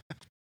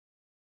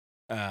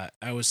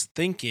 I was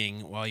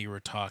thinking while you were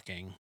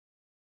talking,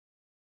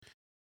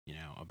 you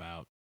know,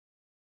 about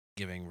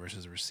giving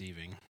versus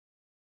receiving.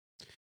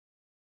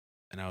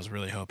 And I was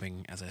really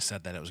hoping, as I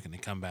said that, it was going to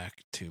come back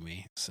to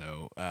me.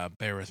 So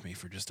bear with me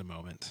for just a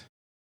moment.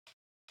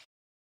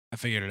 I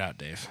figured it out,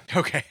 Dave.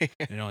 Okay.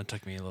 It only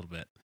took me a little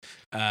bit.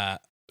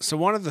 So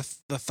one of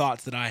the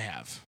thoughts that I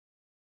have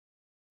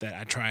that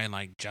I try and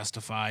like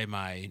justify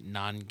my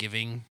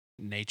non-giving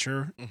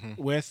nature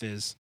with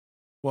is,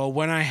 well,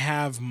 when I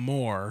have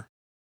more,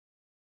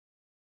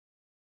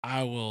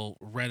 I will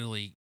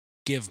readily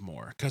give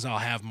more because I'll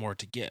have more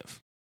to give.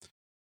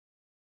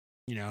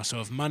 You know, so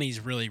if money's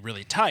really,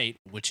 really tight,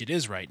 which it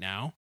is right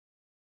now,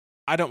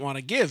 I don't want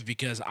to give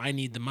because I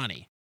need the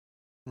money.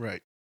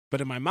 Right.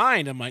 But in my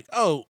mind, I'm like,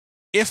 oh,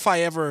 if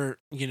I ever,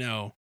 you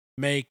know,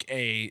 make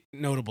a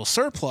notable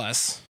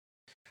surplus,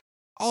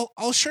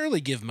 I'll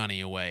surely give money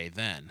away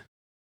then.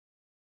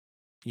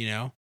 You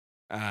know?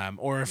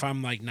 Or if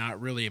I'm like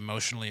not really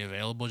emotionally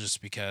available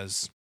just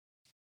because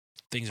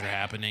things are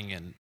happening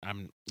and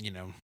I'm, you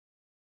know,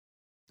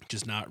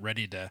 just not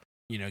ready to,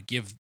 you know,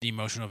 give the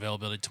emotional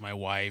availability to my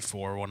wife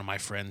or one of my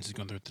friends who's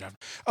going through stuff.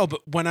 Oh,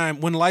 but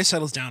when life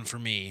settles down for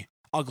me,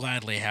 I'll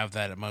gladly have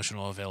that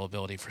emotional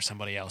availability for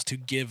somebody else to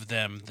give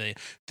them the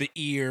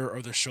ear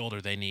or the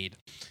shoulder they need.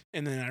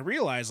 And then I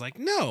realized, like,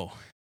 no,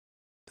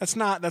 that's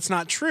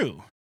not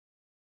true.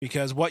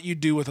 Because what you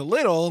do with a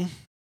little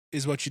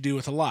is what you do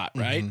with a lot,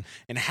 right? Mm-hmm.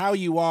 And how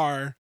you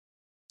are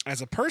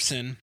as a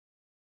person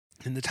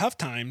in the tough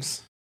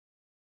times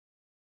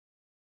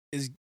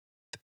is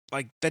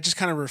like, that just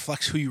kind of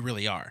reflects who you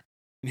really are.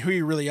 And who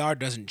you really are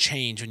doesn't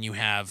change when you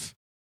have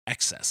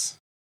excess.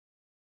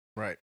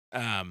 Right.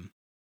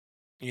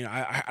 You know,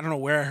 I don't know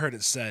where I heard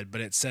it said,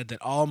 but it said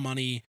that all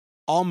money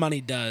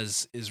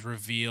does is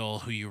reveal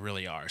who you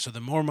really are. So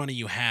the more money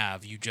you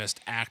have, you just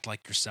act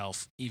like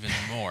yourself even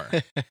more.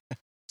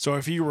 So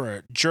if you were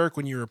a jerk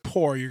when you were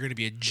poor, you're going to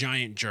be a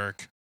giant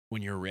jerk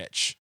when you're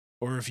rich.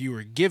 Or if you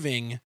were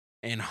giving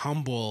and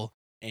humble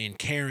and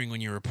caring when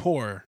you were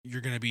poor,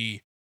 you're going to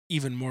be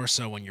even more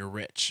so when you're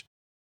rich.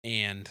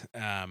 And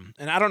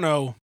I don't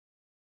know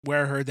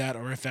where I heard that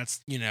or if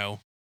that's, you know,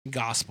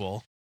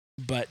 gospel.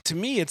 But to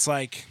me, it's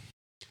like,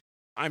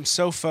 I'm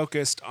so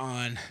focused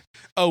on,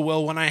 oh,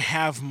 well, when I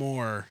have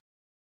more,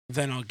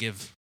 then I'll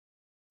give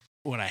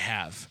what I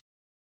have.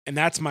 And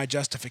that's my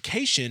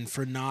justification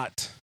for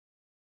not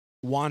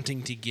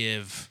wanting to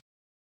give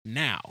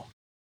now.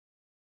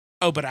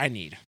 Oh, but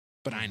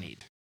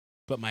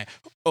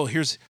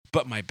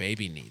my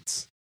baby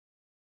needs.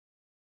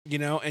 You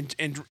know,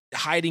 and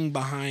hiding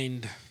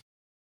behind,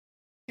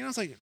 you know, it's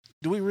like,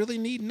 do we really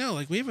need? No,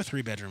 like we have a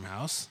 3-bedroom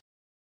house.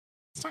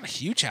 It's not a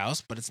huge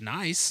house, but it's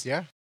nice.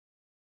 Yeah.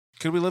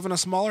 Could we live in a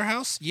smaller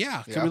house?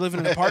 Yeah. Could we live in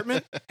an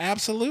apartment?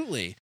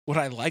 Absolutely. Would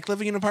I like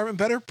living in an apartment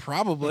better?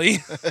 Probably.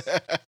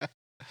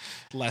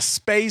 Less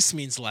space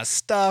means less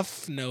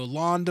stuff, no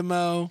lawn to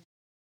mow.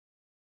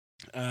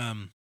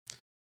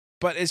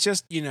 But it's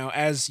just,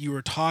 as you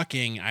were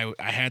talking, I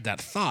had that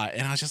thought,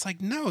 and I was just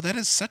like, no, that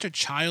is such a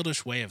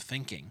childish way of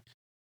thinking.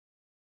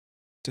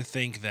 To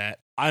think that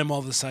I'm all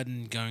of a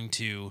sudden going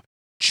to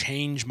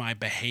change my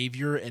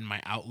behavior and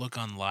my outlook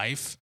on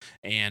life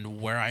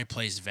and where I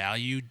place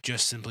value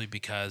just simply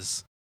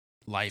because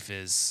life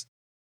is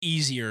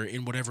easier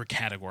in whatever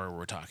category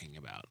we're talking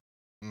about.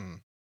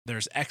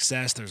 There's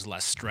excess, there's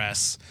less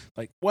stress,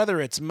 like whether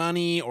it's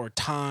money or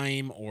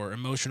time or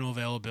emotional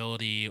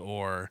availability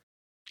or,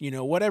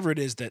 whatever it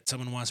is that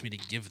someone wants me to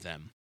give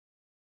them.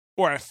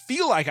 Or I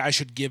feel like I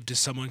should give to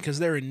someone because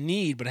they're in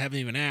need, but I haven't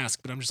even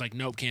asked, but I'm just like,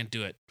 nope, can't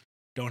do it.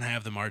 Don't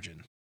have the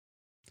margin.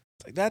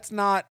 It's like that's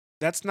not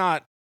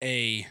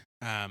a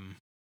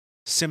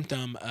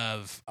symptom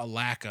of a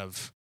lack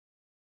of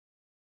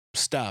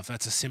stuff.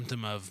 That's a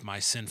symptom of my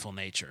sinful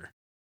nature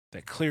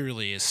that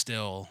clearly is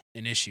still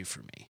an issue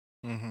for me.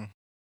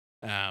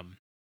 Because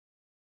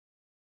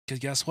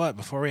guess what?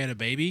 Before we had a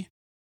baby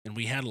and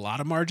we had a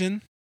lot of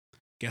margin,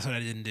 guess what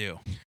I didn't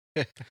do?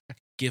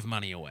 Give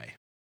money away.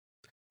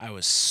 I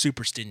was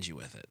super stingy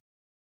with it.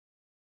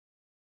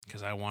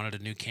 Because I wanted a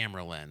new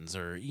camera lens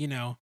or,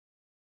 And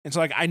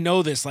so, I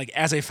know this,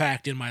 as a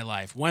fact in my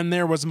life. When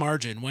there was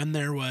margin, when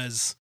there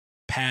was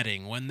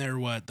padding, when there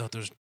was...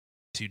 There's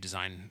two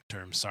design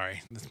terms,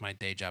 sorry. That's my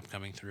day job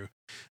coming through.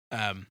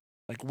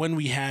 When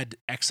we had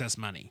excess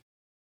money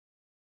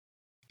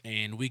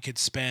and we could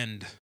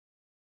spend,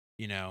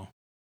 that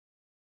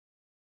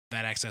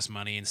excess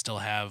money and still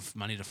have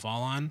money to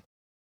fall on,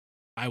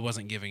 I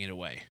wasn't giving it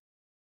away.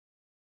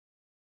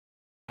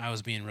 I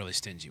was being really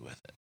stingy with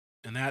it.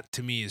 And that,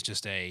 to me, is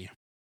just a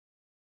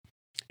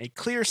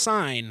clear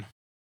sign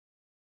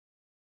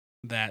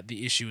that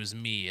the issue is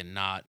me and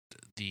not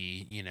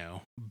the,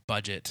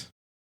 budget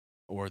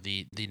or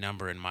the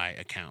number in my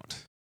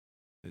account.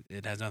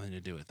 It has nothing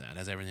to do with that. It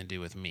has everything to do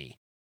with me.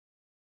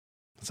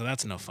 So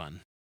that's no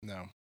fun.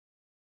 No.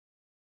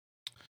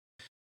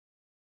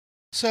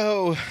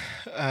 So,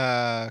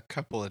 a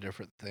couple of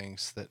different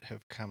things that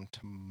have come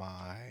to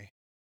my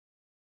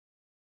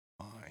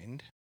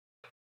mind.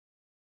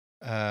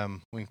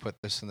 We can put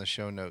this in the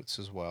show notes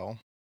as well.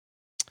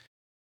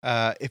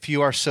 If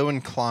you are so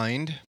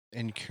inclined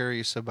and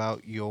curious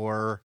about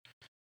your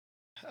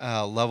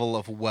level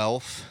of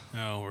wealth.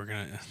 Oh,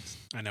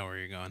 I know where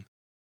you're going.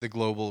 The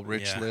global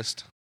rich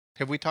list.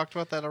 Have we talked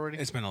about that already?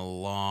 It's been a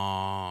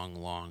long,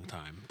 long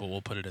time, but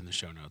we'll put it in the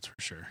show notes for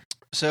sure.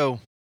 So,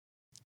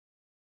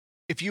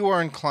 if you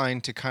are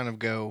inclined to kind of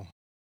go,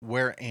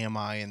 where am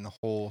I in the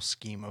whole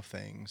scheme of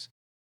things?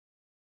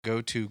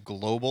 Go to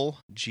global,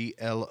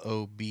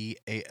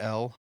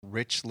 GLOBAL,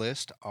 rich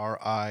list,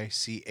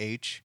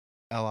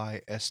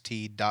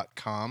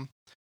 RICHLIST.com.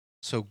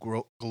 So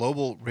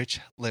global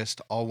rich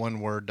list, all one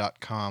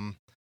word.com.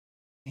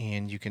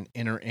 And you can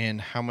enter in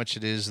how much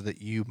it is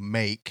that you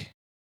make.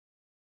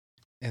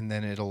 And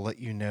then it'll let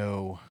you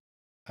know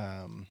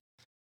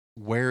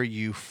where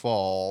you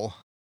fall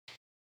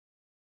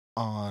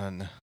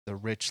on the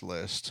rich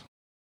list.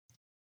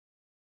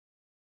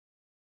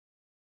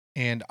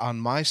 And on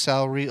my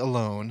salary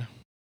alone,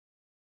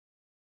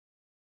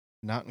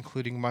 not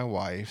including my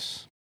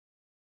wife's,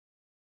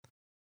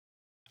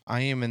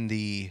 I am in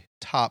the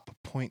top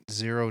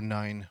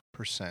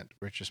 0.09%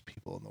 richest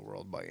people in the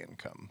world by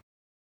income.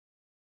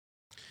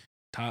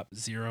 Top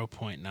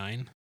 0.9?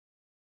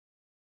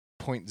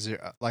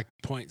 0.09.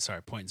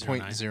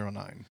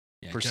 0.09%.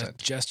 Yeah,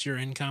 just your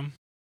income?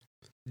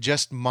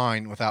 Just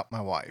mine without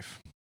my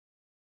wife.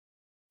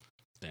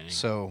 Dang.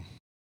 So,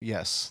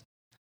 yes.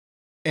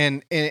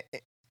 And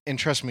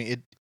trust me,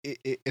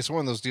 it's one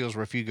of those deals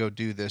where if you go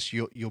do this,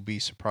 you'll be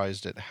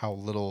surprised at how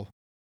little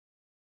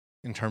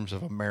in terms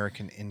of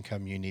American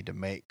income you need to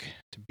make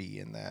to be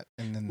in that.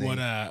 And then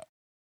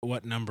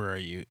what number are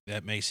you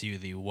that makes you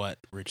the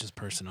richest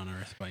person on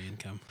earth by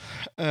income?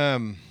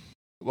 Well,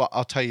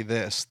 I'll tell you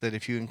this, that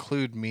if you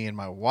include me and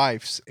my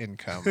wife's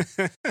income,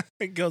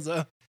 it goes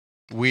up.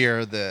 We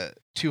are the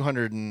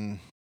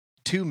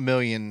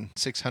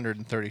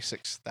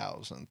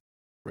 2,636,000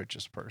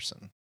 richest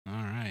person. All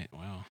right.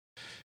 Wow.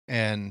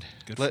 And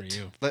good for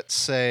you. Let's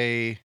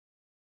say,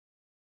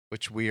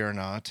 which we are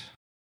not.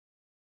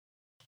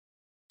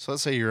 So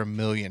let's say you're a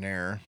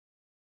millionaire.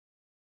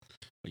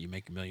 Well, you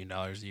make $1 million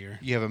a year.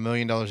 You have $1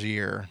 million a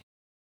year.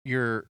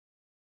 You're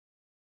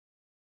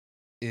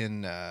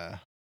in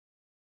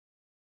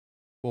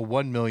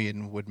 1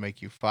 million would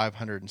make you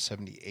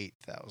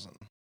 578,000.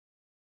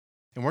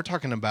 And we're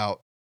talking about,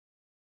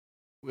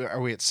 are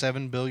we at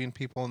 7 billion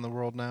people in the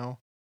world now?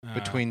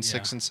 Between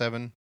 6 and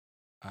 7?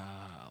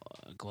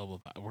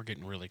 Global, we're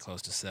getting really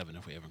close to 7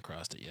 if we haven't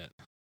crossed it yet.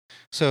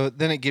 So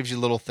then it gives you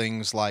little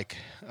things like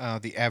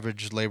the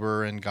average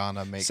laborer in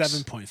Ghana makes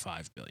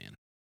 7.5 billion.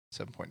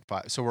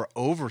 7.5. So we're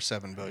over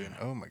 7 billion.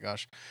 Oh my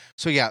gosh.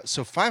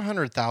 So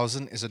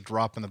 500,000 is a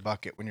drop in the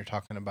bucket when you're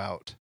talking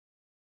about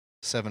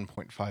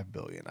 7.5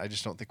 billion. I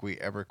just don't think we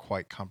ever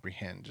quite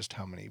comprehend just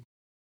how many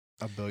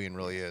a billion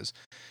really is.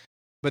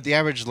 But the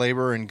average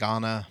laborer in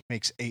Ghana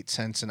makes 8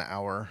 cents an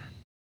hour.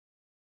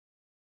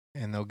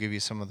 And they'll give you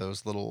some of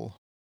those little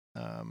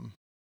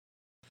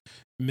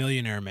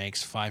Millionaire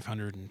makes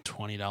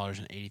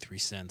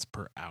 $520.83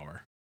 per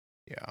hour.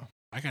 yeah.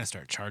 I gotta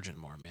start charging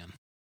more, man.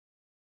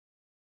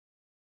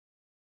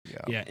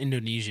 Yeah. Yeah,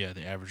 Indonesia,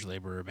 the average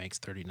laborer makes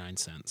 39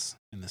 cents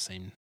in the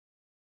same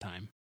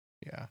time.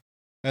 Yeah.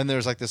 And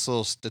there's like this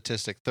little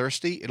statistic.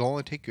 Thirsty, it'll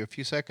only take you a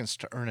few seconds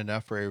to earn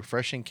enough for a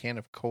refreshing can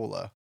of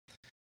cola.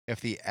 If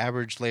the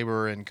average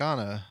laborer in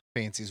Ghana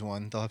fancies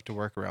one, they'll have to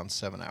work around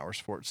 7 hours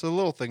for it. So the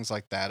little things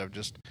like that of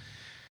just,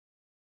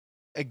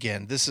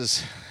 again, this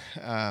is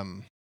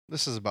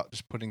about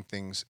just putting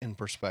things in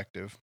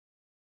perspective.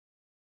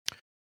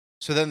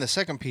 So then the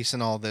second piece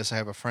in all this, I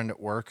have a friend at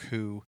work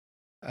who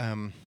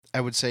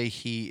I would say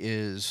he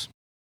is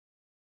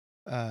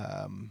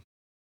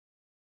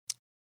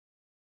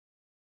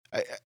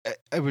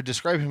I would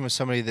describe him as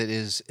somebody that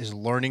is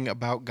learning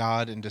about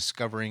God and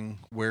discovering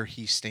where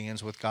he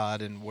stands with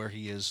God and where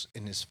he is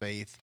in his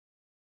faith.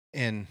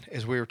 And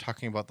as we were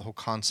talking about the whole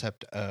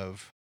concept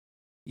of,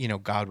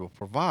 God will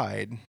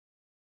provide,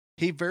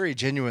 he very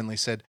genuinely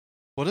said,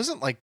 well,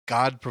 doesn't like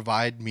God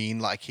provide mean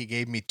like he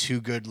gave me 2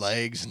 good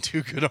legs and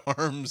 2 good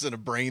arms and a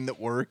brain that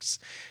works?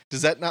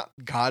 Does that not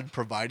God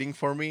providing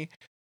for me?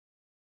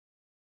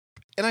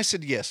 And I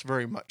said, yes,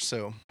 very much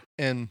so.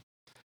 And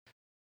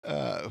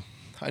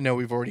I know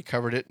we've already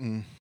covered it,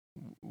 and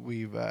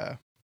we've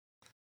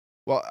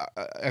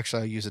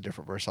actually I'll use a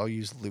different verse. I'll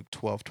use Luke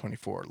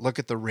 12:24. Look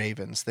at the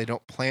ravens. They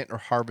don't plant or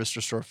harvest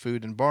or store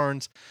food in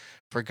barns,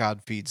 for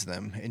God feeds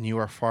them, and you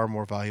are far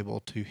more valuable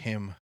to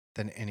him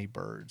than any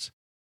birds.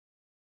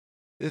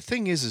 The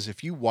thing is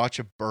if you watch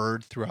a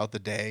bird throughout the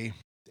day,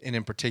 and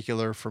in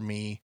particular for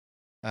me,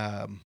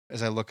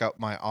 as I look out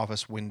my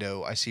office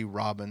window, I see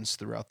robins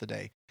throughout the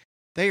day.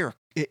 They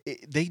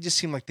just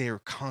seem like they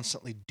are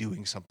constantly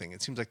doing something.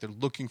 It seems like they're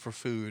looking for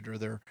food, or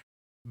they're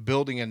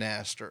building a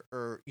nest,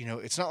 or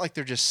it's not like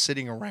they're just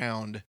sitting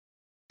around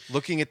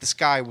looking at the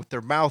sky with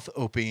their mouth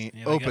open.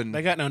 Yeah,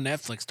 they got no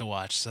Netflix to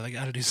watch, so they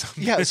got to do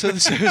something. Yeah, so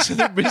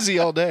they're busy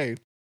all day.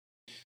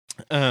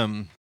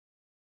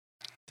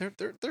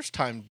 There's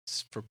times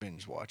for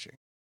binge watching.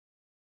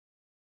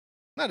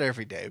 Not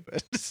every day,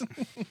 but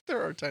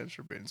there are times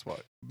for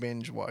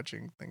binge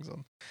watching things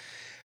on.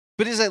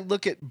 But as I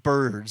look at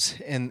birds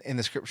in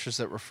the scriptures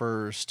that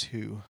refers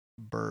to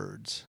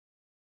birds,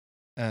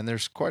 and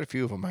there's quite a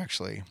few of them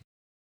actually,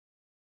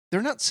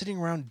 they're not sitting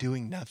around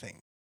doing nothing.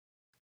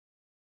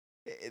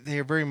 They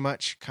are very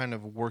much kind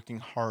of working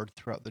hard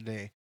throughout the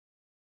day.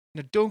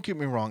 Now, don't get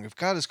me wrong. If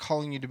God is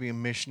calling you to be a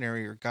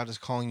missionary, or God is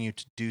calling you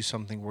to do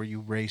something where you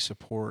raise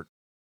support,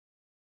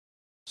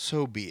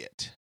 so be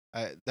it.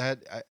 I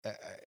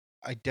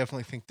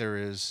definitely think there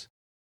is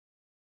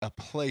a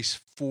place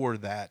for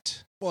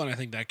that. Well, and I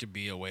think that could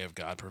be a way of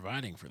God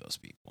providing for those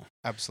people.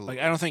 Absolutely.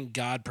 Like, I don't think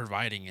God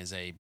providing is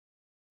a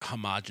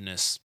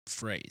homogenous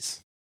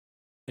phrase.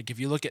 Like, if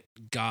you look at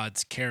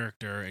God's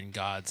character and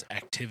God's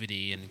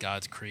activity and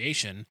God's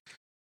creation,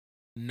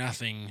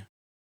 nothing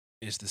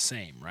is the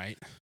same, right?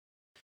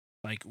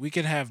 Like, we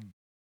could have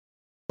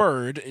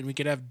bird and we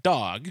could have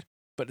dog,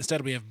 but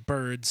instead we have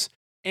birds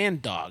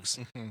and dogs.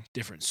 Mm-hmm.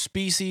 Different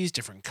species,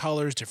 different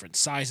colors, different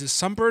sizes.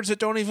 Some birds that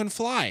don't even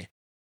fly.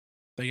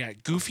 They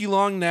got goofy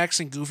long necks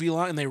and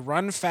and they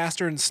run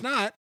faster than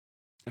snot,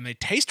 and they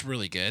taste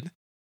really good.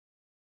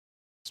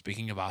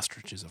 Speaking of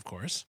ostriches, of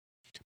course.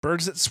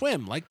 Birds that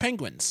swim, like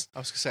penguins. I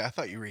was going to say, I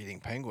thought you were eating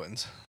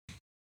penguins.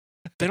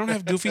 They don't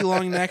have goofy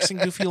long necks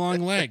and goofy long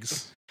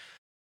legs.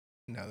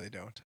 No, they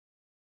don't.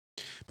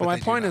 But my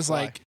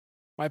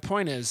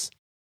point is,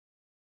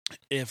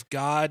 if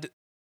God,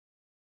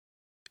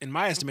 in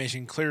my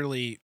estimation,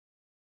 clearly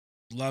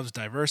loves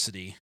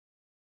diversity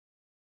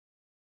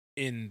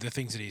in the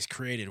things that he's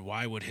created,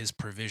 why would his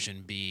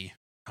provision be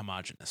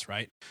homogenous,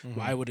 right? Mm-hmm.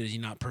 Why would he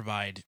not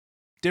provide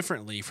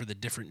differently for the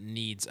different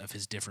needs of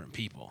his different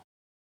people?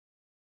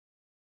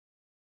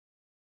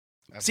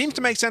 Absolutely. Seems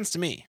to make sense to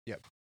me.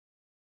 Yep.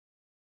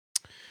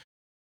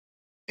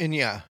 And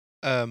yeah,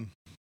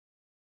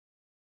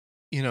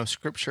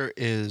 scripture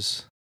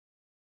is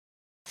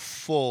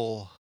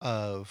full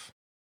of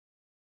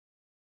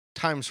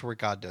times where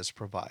God does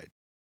provide.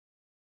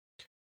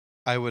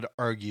 I would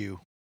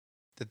argue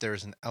that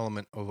there's an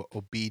element of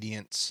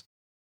obedience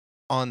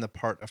on the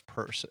part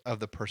of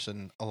the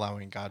person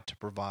allowing God to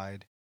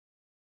provide,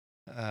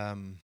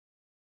 and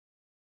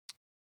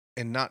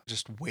not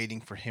just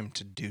waiting for him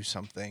to do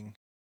something.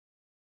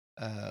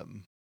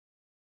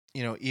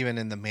 Even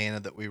in the manna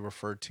that we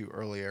referred to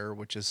earlier,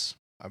 which is,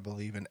 I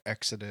believe, in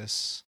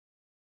Exodus.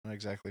 I'm not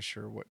exactly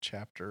sure what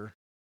chapter.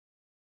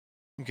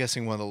 I'm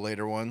guessing one of the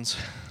later ones,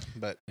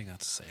 but I think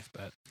that's a safe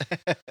bet.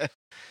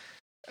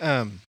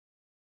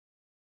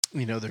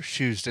 Their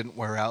shoes didn't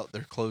wear out,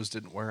 their clothes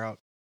didn't wear out,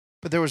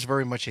 but there was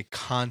very much a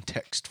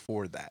context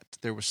for that.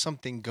 There was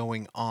something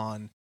going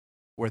on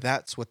where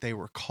that's what they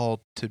were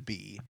called to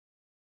be.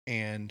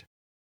 And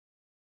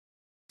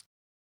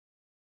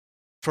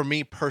for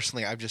me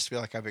personally, I just feel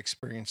like I've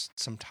experienced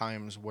some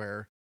times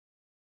where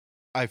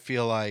I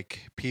feel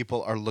like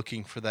people are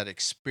looking for that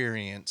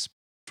experience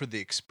for the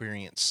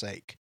experience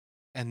sake,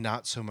 and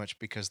not so much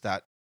because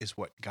that is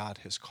what God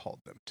has called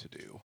them to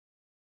do.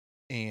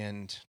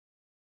 And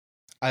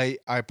I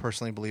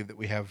personally believe that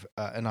we have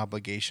an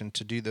obligation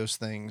to do those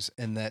things,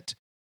 and that,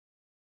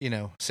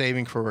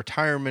 saving for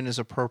retirement is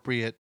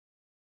appropriate.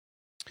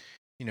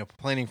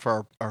 Planning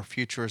for our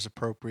future is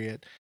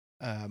appropriate.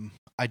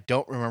 I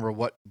don't remember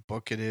what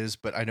book it is,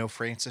 but I know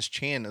Francis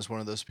Chan is one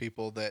of those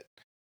people that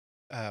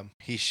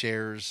he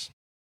shares.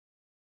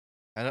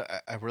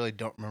 I really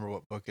don't remember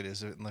what book it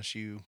is, unless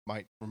you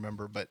might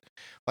remember, but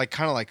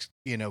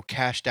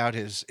cashed out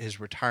his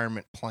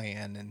retirement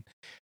plan, and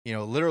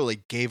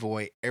literally gave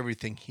away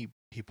everything he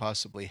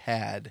possibly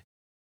had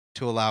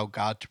to allow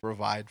God to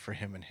provide for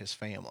him and his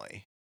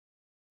family.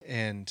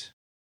 And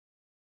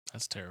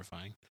that's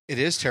terrifying. It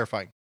is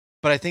terrifying.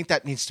 But I think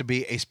that needs to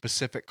be a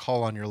specific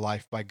call on your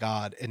life by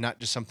God, and not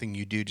just something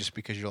you do just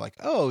because you're like,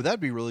 oh, that'd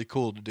be really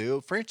cool to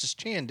do. Francis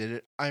Chan did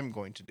it, I'm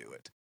going to do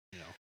it.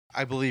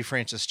 I believe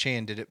Francis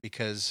Chan did it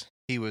because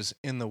he was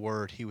in the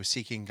Word, he was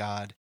seeking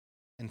God,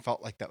 and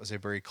felt like that was a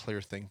very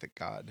clear thing that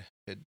God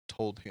had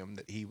told him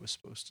that he was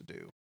supposed to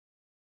do.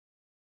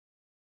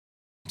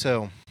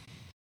 So,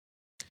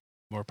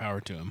 more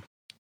power to him.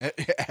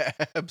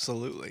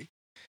 Absolutely.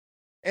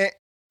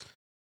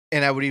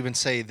 And I would even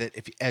say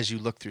that as you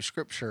look through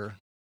Scripture,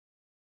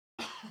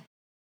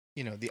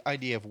 the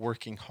idea of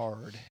working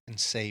hard and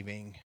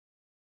saving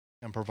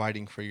and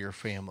providing for your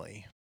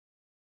family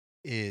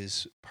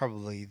is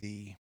probably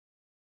the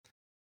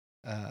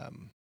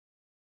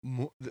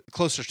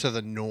closer to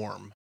the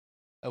norm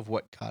of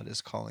what God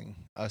is calling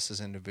us as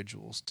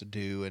individuals to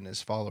do and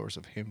as followers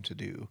of Him to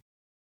do.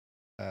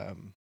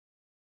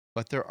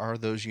 But there are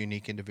those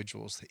unique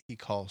individuals that He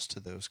calls to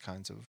those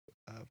kinds of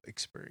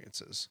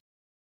experiences.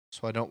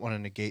 So I don't want to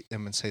negate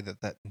them and say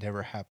that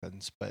never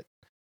happens, but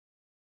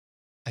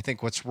I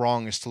think what's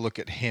wrong is to look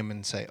at Him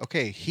and say,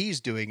 okay,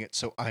 He's doing it,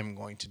 so I'm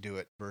going to do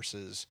it,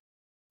 versus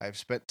I've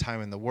spent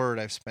time in the Word,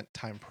 I've spent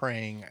time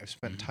praying, I've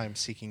spent time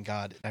seeking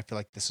God, and I feel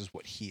like this is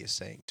what He is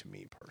saying to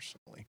me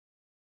personally.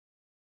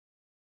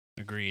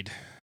 Agreed.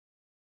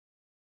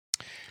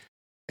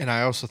 And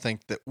I also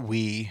think that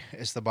we,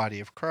 as the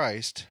body of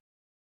Christ,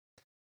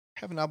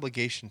 have an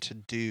obligation to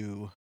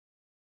do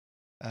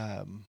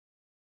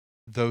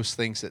those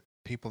things that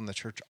people in the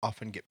church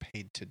often get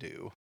paid to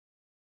do.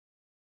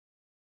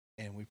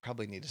 And we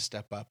probably need to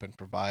step up and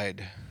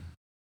provide,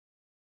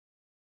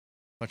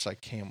 much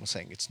like Cam was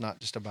saying, it's not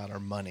just about our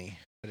money,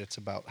 but it's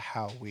about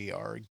how we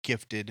are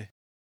gifted.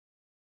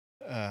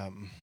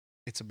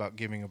 It's about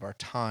giving of our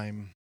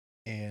time.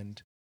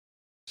 And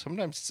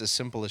sometimes it's as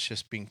simple as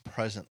just being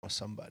present with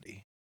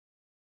somebody,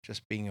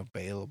 just being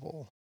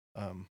available.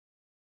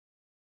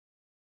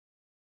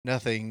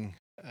 Nothing.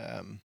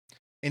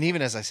 And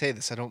even as I say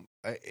this,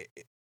 I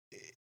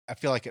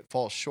feel like it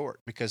falls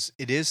short, because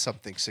it is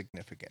something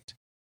significant.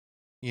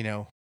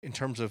 In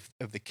terms of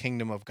the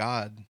kingdom of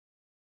God,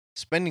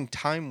 spending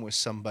time with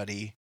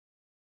somebody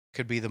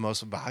could be the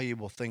most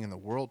valuable thing in the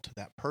world to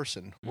that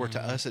person. Where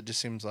to us, it just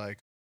seems like,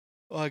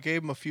 I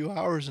gave them a few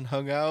hours and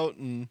hung out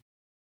and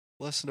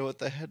listened to what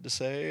they had to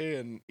say,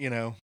 and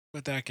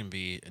But that can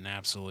be an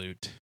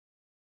absolute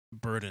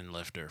burden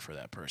lifter for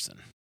that person.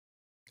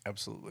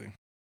 Absolutely.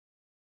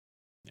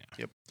 Yeah.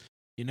 Yep.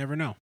 You never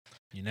know.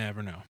 You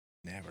never know.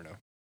 Never know.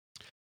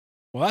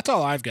 Well, that's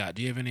all I've got.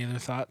 Do you have any other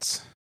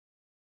thoughts?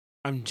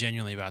 I'm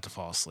genuinely about to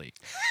fall asleep.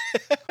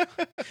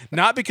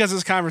 Not because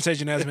this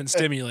conversation has been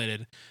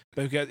stimulated,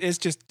 but because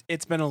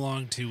it's been a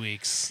long 2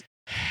 weeks.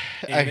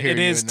 It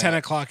is 10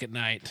 o'clock at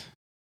night.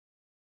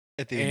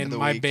 At the end of the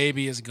my week.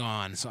 baby is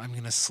gone, so I'm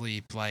going to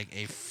sleep like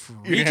a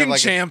freaking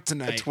champ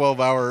tonight. A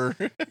 12-hour.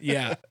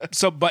 Yeah.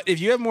 So, but if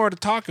you have more to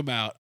talk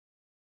about,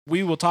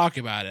 we will talk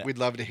about it. We'd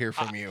love to hear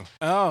from you.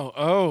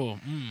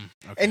 Okay.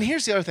 And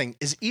here's the other thing,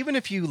 is even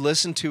if you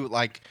listen to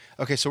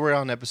so we're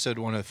on episode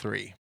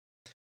 103.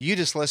 You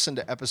just listened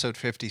to episode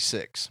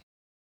 56.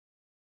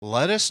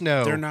 Let us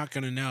know. They're not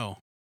going to know.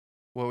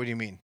 What would you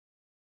mean?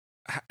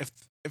 If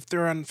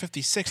they're on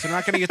 56, they're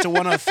not going to get to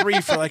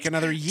 103 for like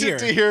another year.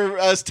 to hear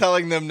us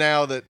telling them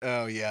now that,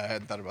 oh yeah, I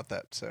hadn't thought about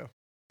that. So,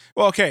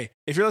 well, okay.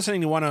 If you're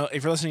listening to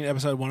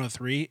episode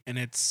 103 and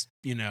it's,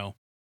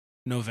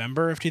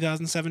 November of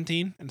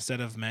 2017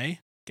 instead of May,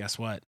 guess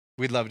what?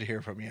 We'd love to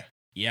hear from you.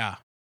 Yeah.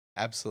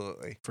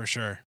 Absolutely. For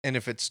sure. And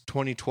if it's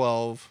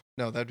 2012,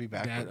 no, that'd be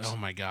backwards. Oh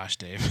my gosh,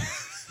 Dave.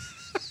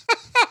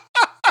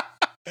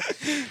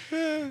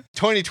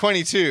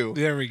 2022.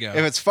 There we go.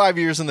 If it's 5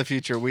 years in the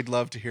future, we'd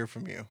love to hear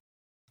from you.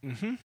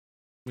 Mm-hmm.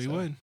 We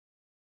would.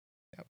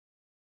 Yep.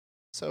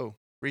 So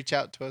reach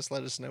out to us.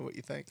 Let us know what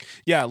you think.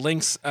 Yeah.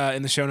 Links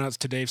in the show notes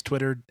to Dave's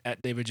Twitter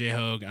at David J.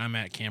 Hogue. I'm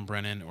at Cam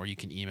Brennan, or you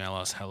can email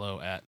us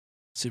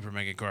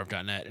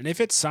hello@supermegacorp.net. And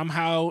if it's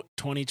somehow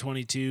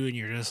 2022 and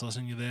you're just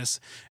listening to this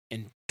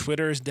and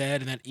Twitter is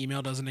dead and that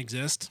email doesn't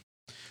exist,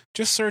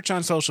 just search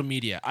on social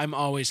media. I'm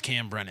always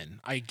Cam Brennan.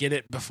 I get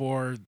it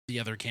before the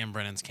other Cam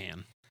Brennans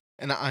can.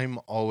 And I'm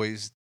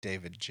always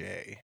David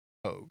J.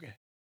 Hogue.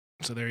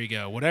 So there you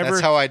go. Whatever.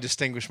 That's how I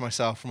distinguish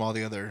myself from all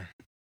the other.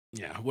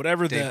 Yeah,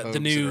 whatever Dave the Hogues that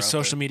new are out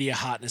social there. media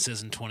hotness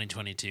is in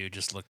 2022,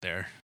 just look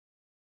there.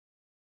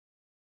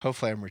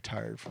 Hopefully, I'm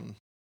retired from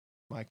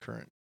my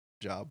current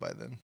job by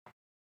then.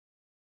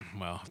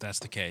 Well, if that's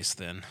the case,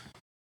 then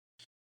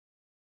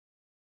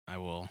I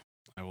will.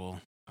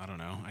 I don't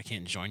know. I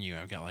can't join you.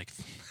 I've got like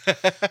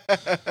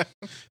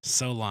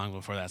so long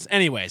before that.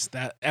 Anyways,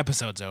 that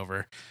episode's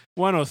over.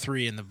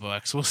 103 in the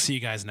books. We'll see you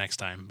guys next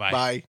time. Bye.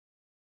 Bye.